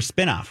getting her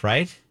spinoff,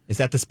 right? Is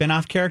that the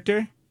spinoff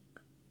character?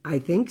 I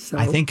think so.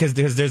 I think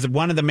because there's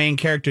one of the main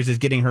characters is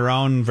getting her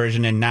own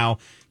version, and now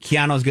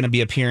Keanu's going to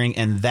be appearing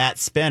in that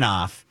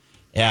spinoff.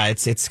 Yeah,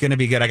 it's going to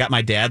be good. I got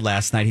my dad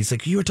last night. He's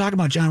like, you were talking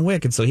about John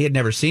Wick, and so he had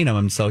never seen him,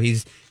 and so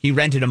he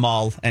rented them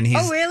all, and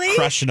he's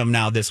crushing them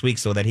now this week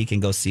so that he can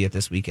go see it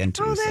this weekend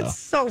too. Oh, that's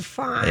so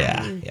fun.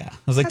 Yeah. I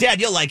was like,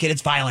 Dad, you'll like it.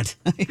 It's violent.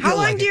 How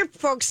long do your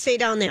folks stay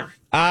down there?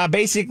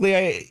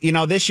 Basically,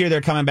 this year they're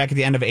coming back at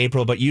the end of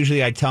April, but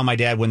usually I tell my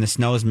dad when the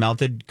snow's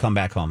melted, come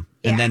back home,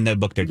 and then they'll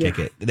book their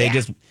ticket.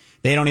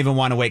 They don't even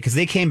want to wait because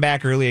they came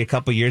back early a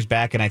couple years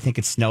back, and I think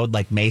it snowed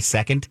like May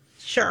 2nd.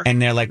 Sure.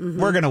 And they're like,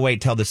 we're going to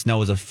wait till the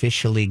snow is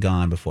officially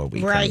gone before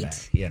we come back.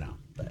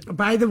 But.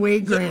 By the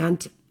way,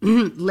 Grant,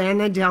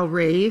 Lana Del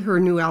Rey, her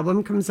new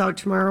album comes out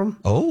tomorrow.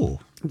 Oh.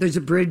 There's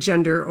a bridge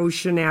under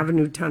Ocean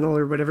Avenue Tunnel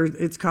or whatever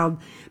it's called.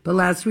 But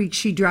last week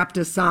she dropped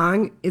a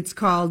song. It's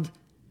called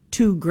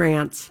Two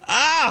Grants.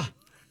 Ah!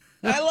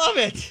 I love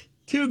it.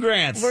 2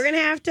 Grants. We're going to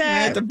have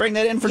to bring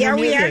that in for new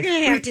music. Yeah, we are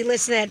going to have to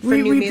listen to that for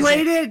new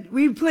music.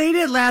 We played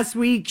it last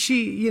week.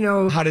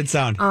 How did it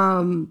sound?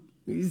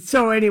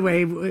 So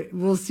anyway,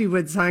 we'll see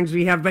what songs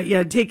we have. But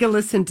yeah, take a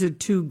listen to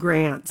 2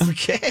 Grants.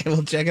 Okay,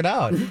 we'll check it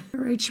out. All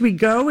right, should we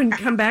go and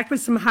come back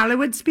with some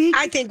Hollywood speak?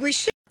 I think we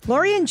should.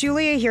 Lori and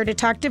Julia here to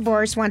talk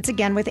divorce once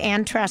again with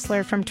Ann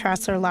Tressler from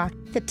Tressler Law.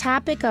 The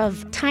topic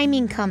of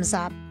timing comes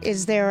up.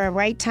 Is there a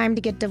right time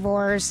to get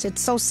divorced?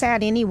 It's so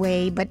sad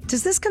anyway, but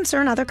does this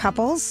concern other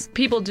couples?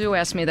 People do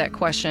ask me that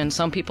question.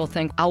 Some people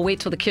think, I'll wait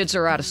till the kids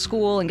are out of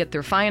school and get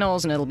their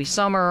finals and it'll be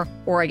summer.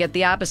 Or I get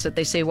the opposite.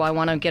 They say, well, I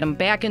want to get them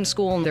back in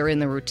school and they're in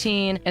the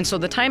routine. And so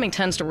the timing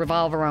tends to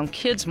revolve around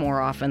kids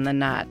more often than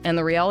not. And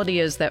the reality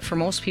is that for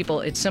most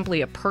people, it's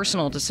simply a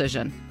personal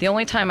decision. The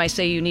only time I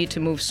say you need to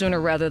move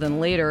sooner rather than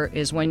later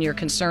is when you're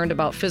concerned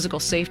about physical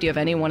safety of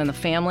anyone in the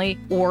family,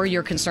 or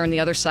you're concerned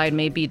the other side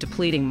may be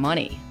depleting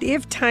money.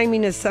 If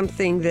timing is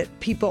something that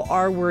people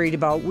are worried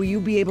about, will you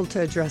be able to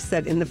address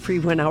that in the free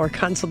 1-hour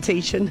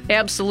consultation?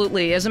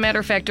 Absolutely. As a matter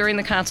of fact, during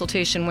the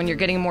consultation, when you're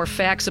getting more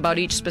facts about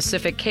each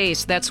specific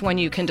case, that's when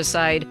you can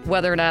decide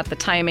whether or not the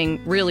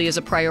timing really is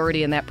a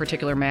priority in that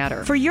particular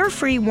matter. For your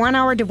free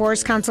 1-hour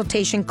divorce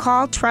consultation,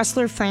 call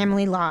Tressler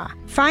Family Law.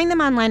 Find them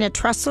online at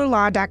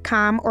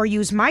TresslerLaw.com or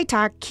use my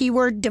talk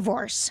keyword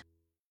divorce.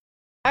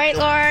 All right,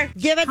 Laura,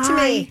 give it to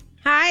me.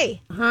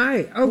 Hi.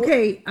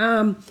 Okay.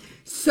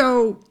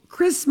 So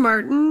Chris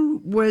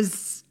Martin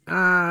was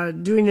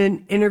doing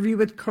an interview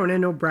with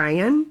Conan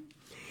O'Brien,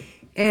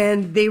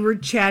 and they were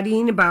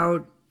chatting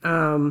about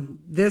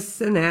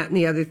this and that and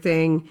the other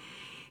thing.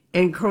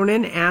 And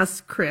Conan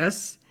asked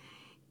Chris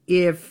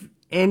if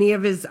any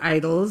of his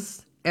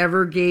idols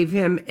ever gave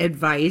him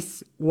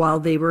advice while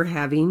they were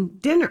having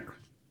dinner.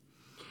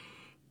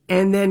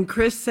 And then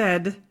Chris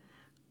said,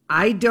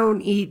 I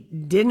don't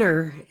eat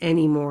dinner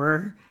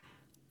anymore.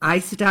 I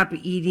stop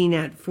eating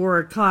at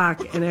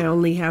 4:00 and I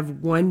only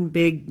have one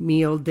big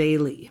meal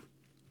daily.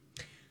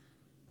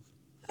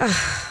 It's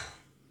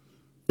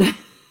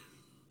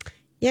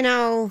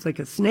like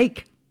a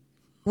snake.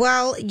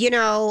 Well,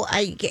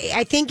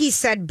 I think he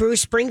said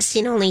Bruce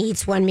Springsteen only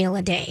eats one meal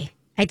a day.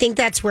 I think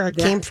that's where it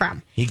came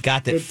from. He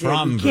got that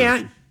from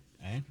Bruce.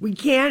 We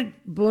can't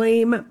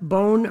blame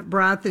bone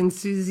broth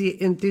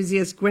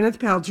enthusiast Gwyneth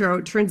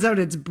Paltrow. Turns out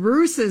it's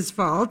Bruce's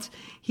fault.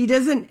 He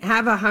doesn't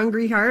have a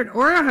hungry heart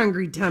or a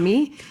hungry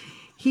tummy.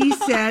 He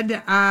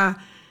said, I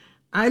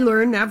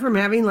learned that from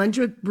having lunch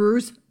with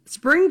Bruce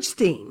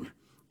Springsteen.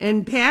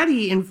 And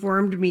Patty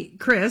informed me,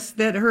 Chris,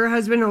 that her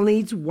husband only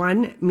eats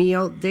one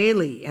meal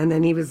daily. And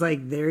then he was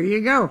like, there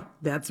you go.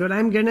 That's what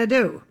I'm going to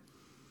do.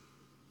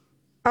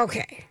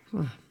 Okay.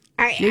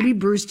 Maybe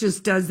Bruce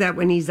just does that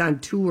when he's on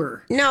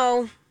tour.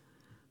 No.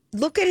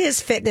 Look at his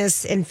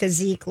fitness and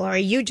physique,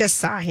 Lori. You just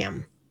saw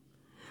him.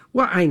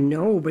 Well, I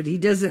know, but he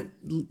doesn't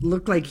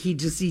look like he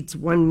just eats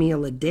one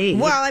meal a day.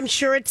 Well, I'm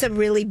sure it's a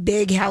really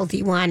big,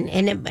 healthy one.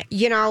 And,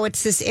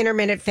 it's this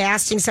intermittent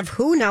fasting stuff.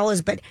 Who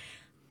knows? But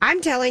I'm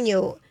telling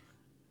you,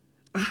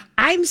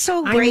 I'm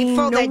so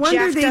grateful that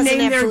Jeff doesn't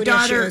have food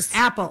issues.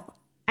 Apple.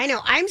 I know.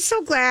 I'm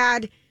so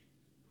glad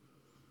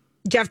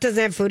Jeff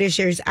doesn't have food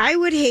issues. I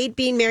would hate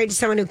being married to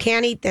someone who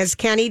can't eat this,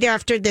 can't eat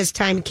after this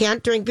time,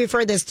 can't drink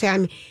before this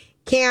time,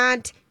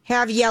 can't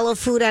have yellow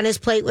food on his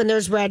plate when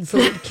there's red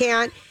food,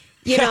 can't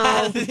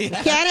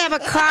Can't have a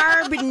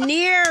carb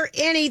near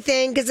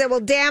anything because it will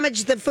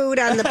damage the food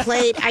on the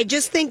plate. I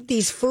just think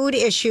these food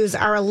issues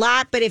are a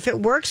lot, but if it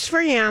works for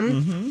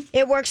him,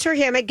 it works for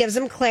him. It gives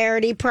him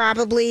clarity,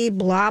 probably,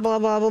 blah, blah,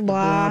 blah, blah,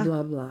 blah.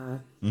 Blah, blah, blah.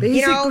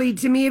 Basically,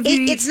 to me, if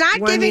you eat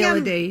one meal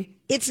a day.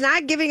 It's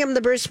not giving him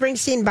the Bruce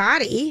Springsteen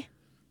body.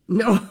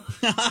 No.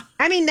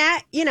 I mean,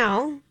 that,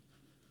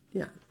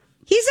 Yeah.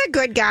 He's a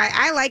good guy.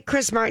 I like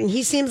Chris Martin.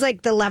 He seems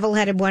like the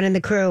level-headed one in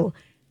the crew.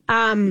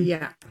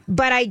 Yeah.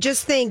 But I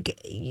just think,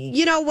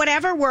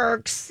 whatever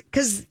works,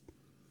 because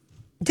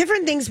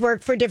different things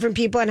work for different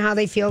people and how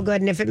they feel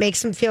good. And if it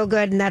makes him feel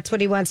good and that's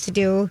what he wants to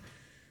do,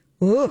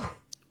 ooh.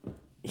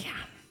 Yeah.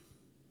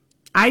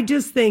 I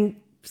just think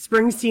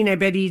Springsteen, I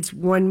bet, eats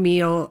one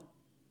meal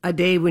a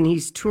day when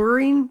he's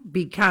touring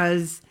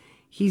because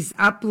he's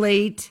up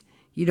late.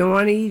 You don't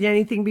want to eat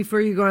anything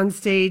before you go on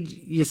stage.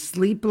 You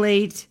sleep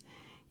late.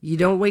 You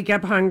don't wake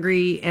up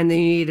hungry. And then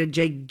you eat a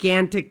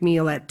gigantic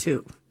meal at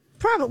 2.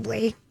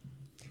 Probably.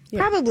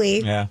 Yeah.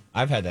 Probably. Yeah,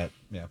 I've had that.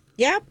 Yeah.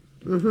 Yep.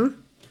 Mm-hmm.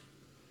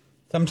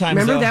 Sometimes.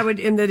 Remember that would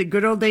in the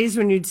good old days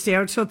when you'd stay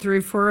out till 3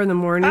 or 4 in the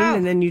morning,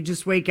 and then you'd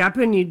just wake up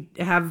and you'd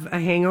have a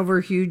hangover,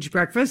 huge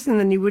breakfast, and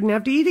then you wouldn't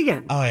have to eat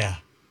again. Oh yeah.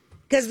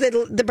 Because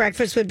the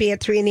breakfast would be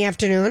at 3 in the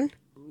afternoon.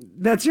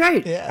 That's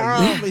right.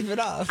 Yeah. Leave it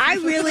off. I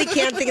really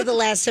can't think of the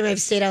last time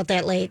I've stayed out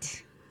that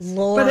late.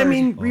 Lord. But I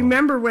mean,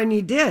 remember when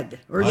you did,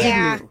 or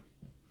didn't you?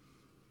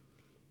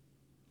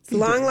 It's a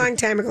long, long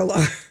time ago,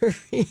 Laura.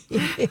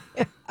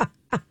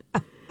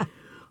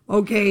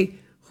 Okay,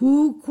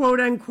 who, quote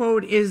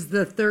unquote, is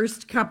the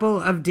thirst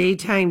couple of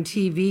daytime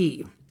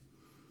TV?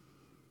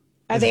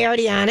 Are they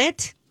already on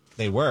it?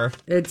 They were.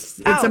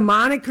 It's a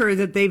moniker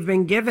that they've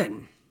been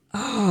given.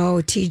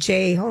 Oh,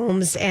 T.J.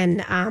 Holmes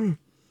and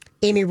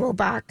Amy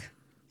Robach.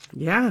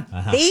 Yeah,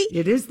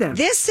 it is them.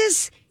 This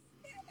is...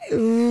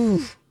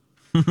 Ooh.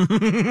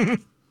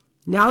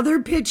 Now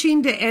they're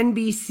pitching to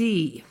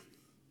NBC.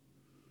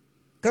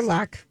 Good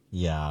luck.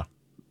 Yeah.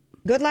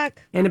 Good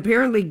luck. And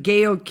apparently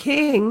Gayle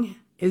King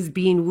is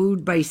being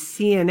wooed by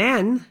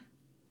CNN.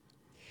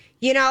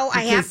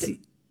 I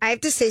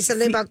have to say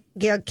something about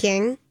Gayle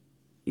King.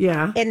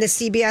 Yeah. In the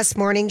CBS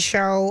morning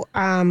show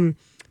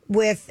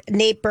with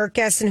Nate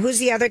Berkus. And who's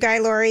the other guy,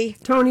 Lori?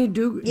 Tony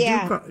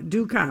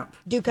Ducop.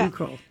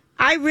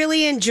 I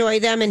really enjoy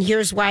them, and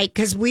here's why.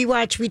 Because we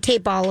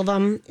tape all of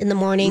them in the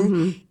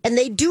morning, and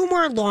they do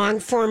more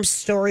long-form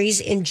stories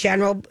in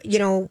general.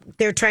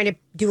 They're trying to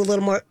do a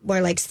little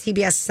more like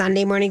CBS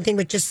Sunday morning thing,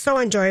 which is so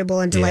enjoyable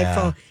and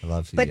delightful. I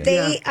love CBS. But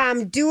they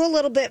do a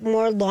little bit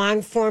more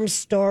long-form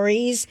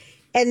stories,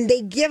 and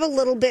they give a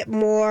little bit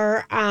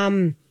more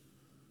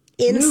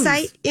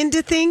insight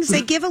into things.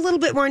 They give a little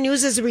bit more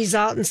news as a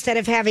result instead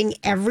of having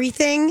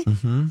everything.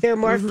 They're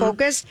more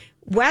focused.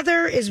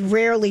 Weather is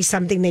rarely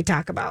something they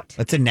talk about.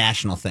 That's a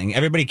national thing.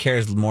 Everybody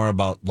cares more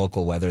about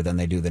local weather than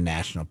they do the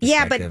national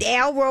perspective. Yeah, but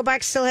Al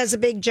Roebuck still has a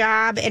big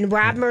job, and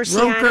Rob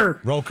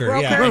Marciano. Roker.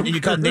 Yeah. And you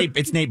call Nate,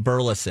 it's Nate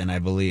Burleson, I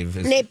believe.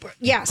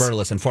 Yes.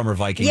 Burleson, former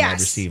Viking wide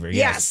receiver.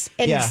 Yes.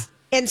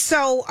 And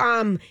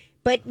so,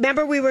 but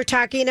remember we were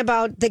talking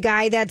about the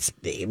guy that's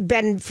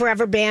been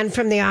forever banned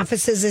from the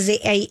offices at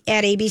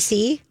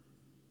ABC?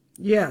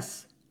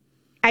 Yes.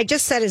 I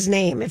just said his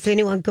name, if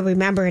anyone could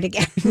remember it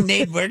again.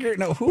 Nate Berger?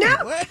 No, who? No.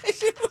 Who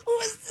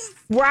was this?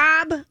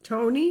 Rob.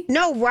 Tony?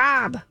 No,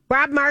 Rob.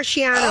 Rob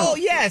Marciano. Oh,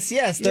 yes.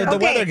 The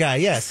weather guy,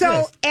 yes.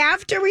 So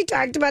after we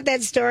talked about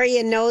that story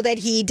and know that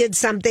he did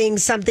something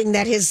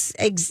that his,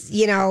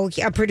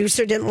 a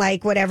producer didn't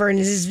like, whatever, and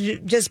has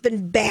just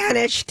been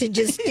banished to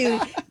just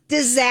do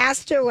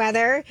disaster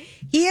weather.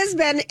 He has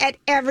been at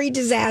every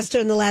disaster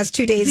in the last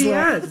 2 days.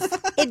 Yes.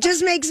 It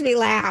just makes me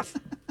laugh.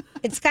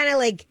 It's kind of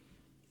like,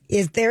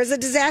 if there's a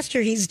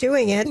disaster, he's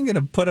doing it. You're going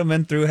to put him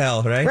in through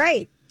hell, right?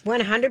 Right.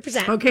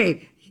 100%.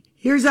 Okay.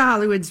 Here's a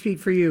Hollywood speak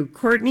for you.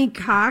 Courtney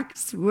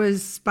Cox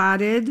was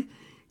spotted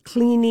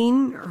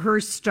cleaning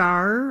her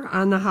star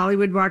on the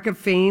Hollywood Walk of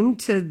Fame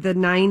to the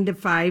 9 to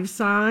 5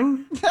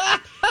 song.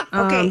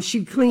 Okay.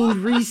 She cleaned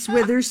Reese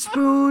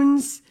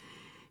Witherspoon's.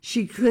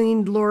 She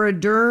cleaned Laura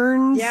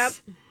Dern's. Yep.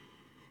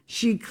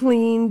 She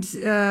cleaned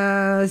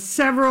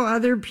several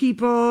other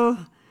people.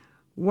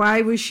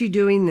 Why was she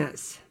doing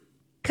this?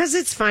 Because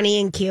it's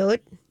funny and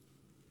cute.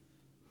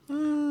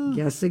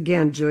 Yes,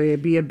 again, Julia,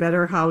 be a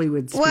better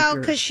Hollywood speaker. Well,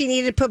 because she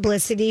needed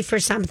publicity for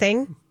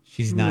something.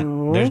 She's not.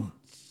 No.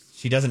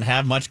 She doesn't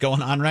have much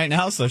going on right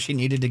now, so she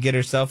needed to get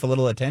herself a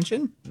little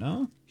attention?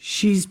 No?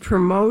 She's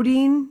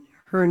promoting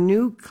her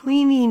new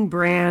cleaning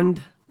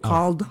brand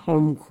called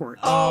Home Court.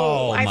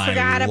 Oh, I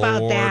forgot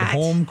about that.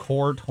 Home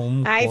Court.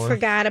 I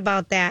forgot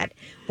about that.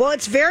 Well,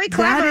 it's very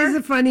clever. That is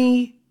a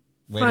funny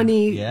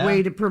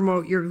way to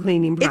promote your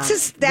cleaning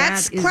product.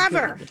 That's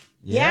clever. Good.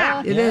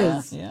 Yeah. It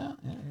is. Yeah.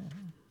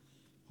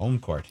 Home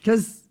Court.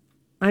 Because,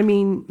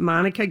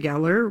 Monica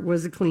Geller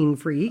was a clean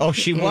freak. Oh,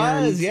 she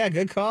was. Yeah,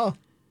 good call.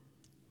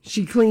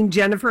 She cleaned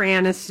Jennifer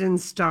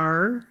Aniston's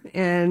star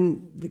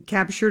and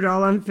captured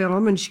all on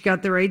film, and she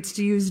got the rights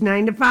to use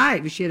 9 to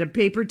 5. She had a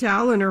paper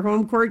towel in her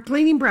Home Court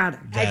cleaning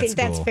product. I think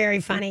that's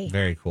very funny.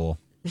 Very cool.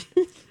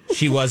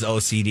 She was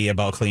OCD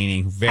about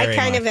cleaning. Very I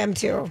kind much. of am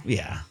too.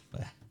 Yeah.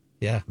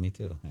 Yeah, me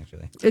too,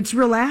 actually. It's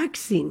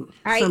relaxing.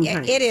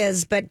 It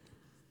is, but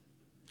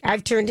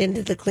I've turned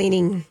into the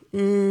cleaning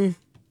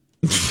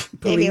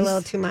maybe a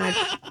little too much.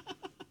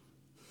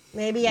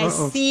 Maybe I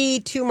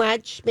see too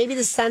much. Maybe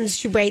the sun's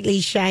too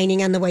brightly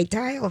shining on the white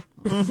tile.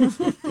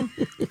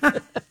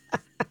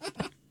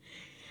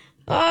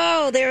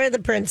 Oh, there are the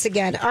prints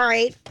again. All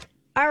right.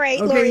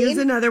 Okay, Lorraine. here's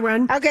another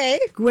one. Okay.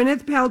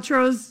 Gwyneth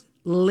Paltrow's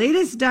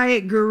latest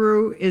diet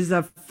guru is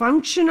a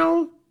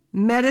functional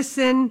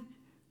medicine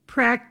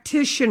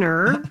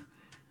practitioner.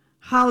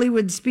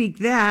 Hollywood speak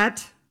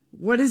that.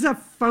 What is a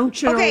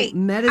functional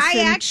medicine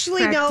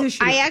practitioner?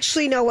 I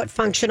actually know what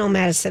functional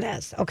medicine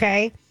is,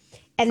 okay?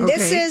 And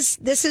this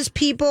is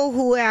people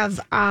who have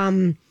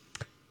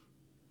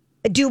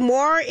do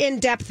more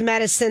in-depth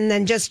medicine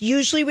than just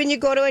usually when you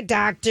go to a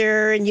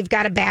doctor and you've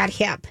got a bad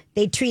hip.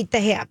 They treat the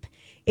hip.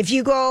 If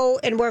you go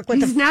and work with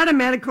He's not a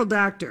medical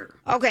doctor.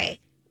 Okay.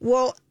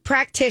 Well,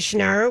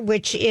 practitioner,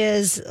 which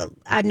is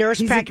a nurse.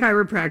 He's a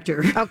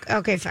chiropractor.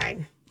 Okay,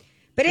 fine.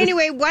 But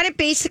anyway, what it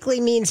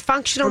basically means,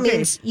 functional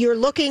means you're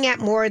looking at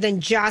more than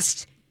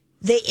just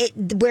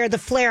where the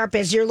flare-up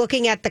is. You're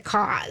looking at the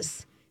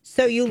cause.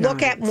 So you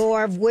look at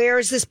more of where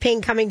is this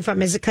pain coming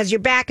from? Is it because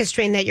your back is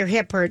strained that your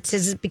hip hurts?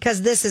 Is it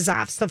because this is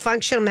off? So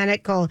functional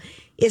medical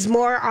is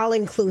more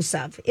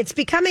all-inclusive. It's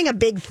becoming a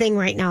big thing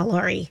right now,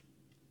 Lori.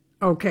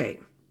 Okay.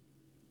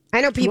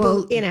 I know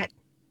people in it.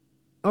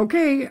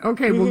 Okay.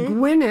 Mm-hmm. Well,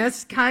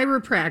 Gwyneth's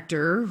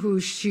chiropractor,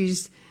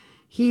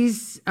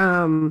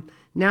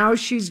 now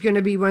she's going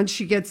to be, once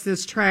she gets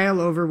this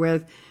trial over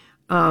with,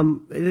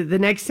 the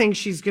next thing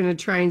she's going to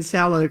try and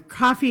sell are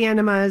coffee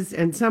enemas,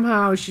 and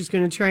somehow she's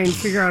going to try and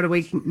figure out a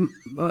way to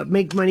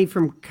make money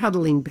from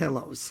cuddling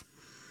pillows.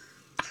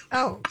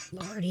 Oh,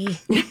 Lordy.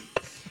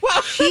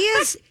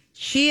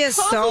 She is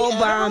so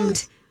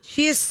bummed.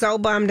 She is so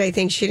bummed. I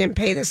think she didn't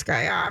pay this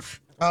guy off.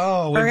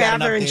 Oh, or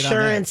have her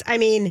insurance. I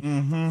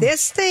mean,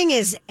 this thing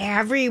is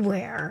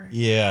everywhere.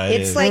 Yeah,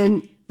 it's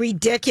like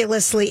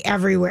ridiculously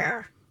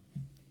everywhere.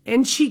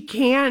 And she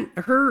can't.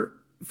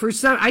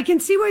 I can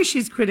see why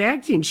she's quit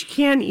acting. She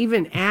can't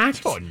even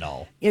act. Oh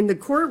no! In the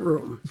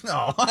courtroom.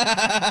 No.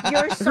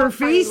 Her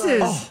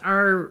faces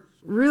are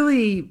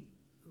really.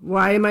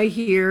 Why am I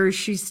here?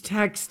 She's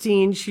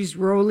texting. She's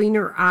rolling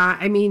her eye.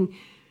 I mean,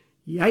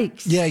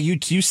 yikes! Yeah,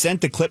 you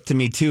sent the clip to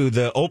me too.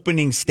 The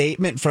opening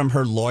statement from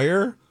her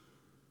lawyer.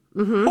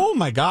 Mm-hmm. Oh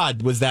my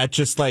God! Was that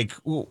just like?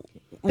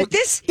 But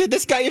did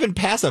this guy even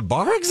pass a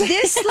bar exam?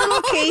 This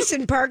little case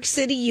in Park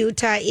City,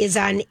 Utah, is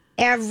on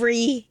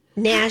every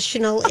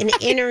national and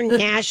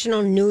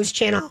international news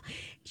channel.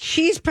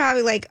 She's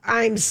probably like,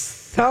 I'm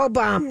so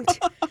bummed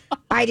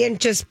I didn't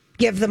just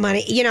give the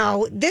money. You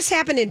know, this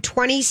happened in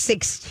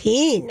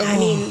 2016. I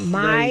mean,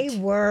 my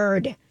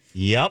word.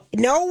 Yep.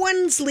 No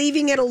one's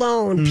leaving it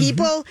alone. Mm-hmm.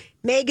 People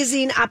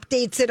magazine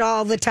updates it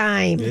all the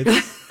time.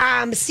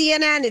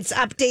 CNN, it's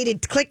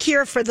updated. Click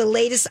here for the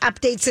latest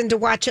updates and to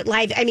watch it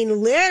live. I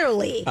mean,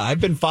 literally. I've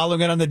been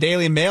following it on the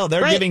Daily Mail.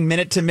 They're giving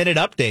minute-to-minute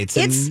updates.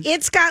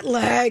 It's got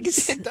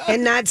legs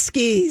and not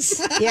skis.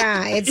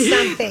 Yeah, it's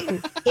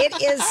something.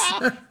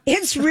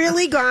 It's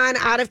really gone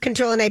out of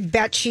control, and I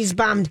bet she's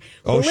bummed.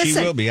 Oh, well, she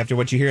will be. After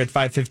what you hear at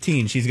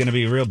 5:15, she's going to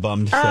be real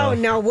bummed. Oh,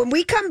 no. When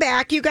we come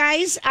back, you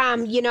guys, I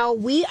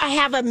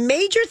have a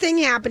major thing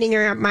happening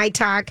here at My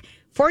Talk.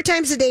 4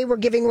 times a day, we're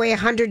giving away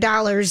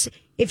 $100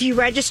 if you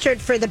registered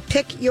for the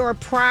Pick Your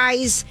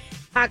Prize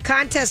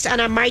contest on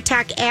our My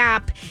Talk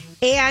app.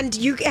 And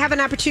you have an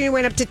opportunity to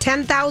win up to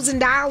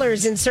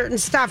 $10,000 in certain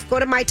stuff. Go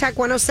to My Talk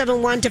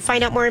 1071 to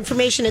find out more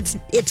information.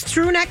 It's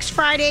through next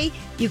Friday.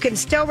 You can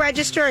still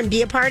register and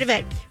be a part of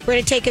it. We're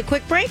going to take a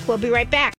quick break. We'll be right back.